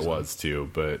feel some like reason. it was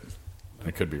too, but I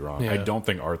could be wrong. Yeah. I don't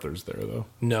think Arthur's there though.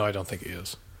 No, I don't think he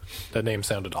is. That name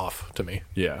sounded off to me.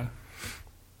 Yeah.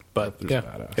 But Arthur's yeah,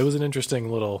 badass. it was an interesting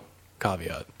little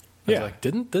caveat. I Yeah. was like,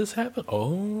 didn't this happen?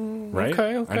 Oh, Right?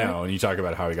 Okay. I know. And you talk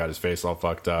about how he got his face all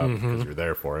fucked up because you're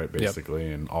there for it, Yep.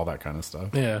 basically, and all that kind of stuff.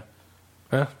 Yeah.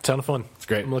 Yeah, ton of fun. It's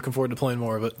great. I'm looking forward to playing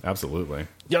more of it. Absolutely.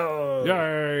 Yo!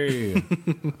 Yay!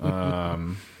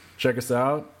 Check us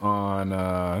out on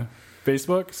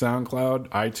Facebook, SoundCloud,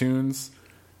 iTunes,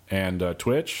 and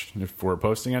Twitch if we're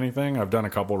posting anything. I've done a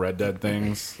couple Red Dead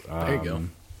things. There you go.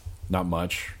 Not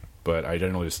much, but I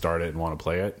generally just start it and want to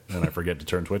play it, and I forget to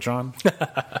turn Twitch on.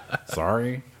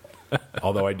 Sorry.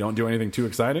 Although I don't do anything too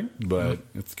exciting, but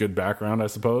it's good background, I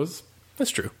suppose. That's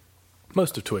true.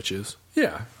 Most of Twitch is.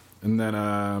 Yeah. And then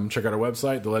check out our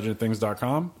website,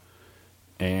 thelegendofthings.com.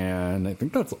 And I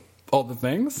think that's all the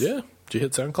things. Yeah. Did you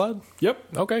hit SoundCloud?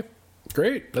 Yep. Okay.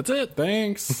 Great. That's it.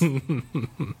 Thanks.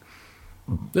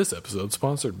 This episode's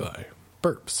sponsored by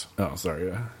Burps. Oh, sorry.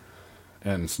 Yeah.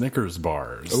 And Snickers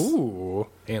bars. Ooh.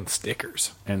 And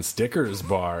stickers. And Stickers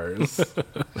bars.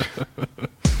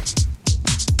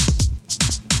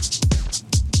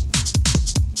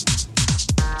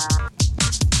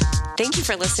 Thank you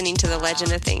for listening to The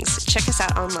Legend of Things. Check us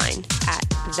out online at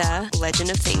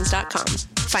thelegendofthings.com.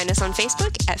 Find us on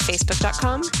Facebook at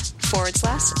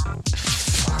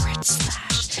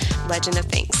facebook.com/Legend of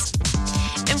Things.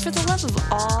 And for the love of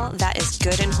all that is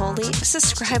good and holy,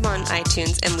 subscribe on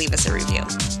iTunes and leave us a review.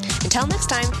 Until next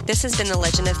time, this has been The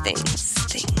Legend of Things.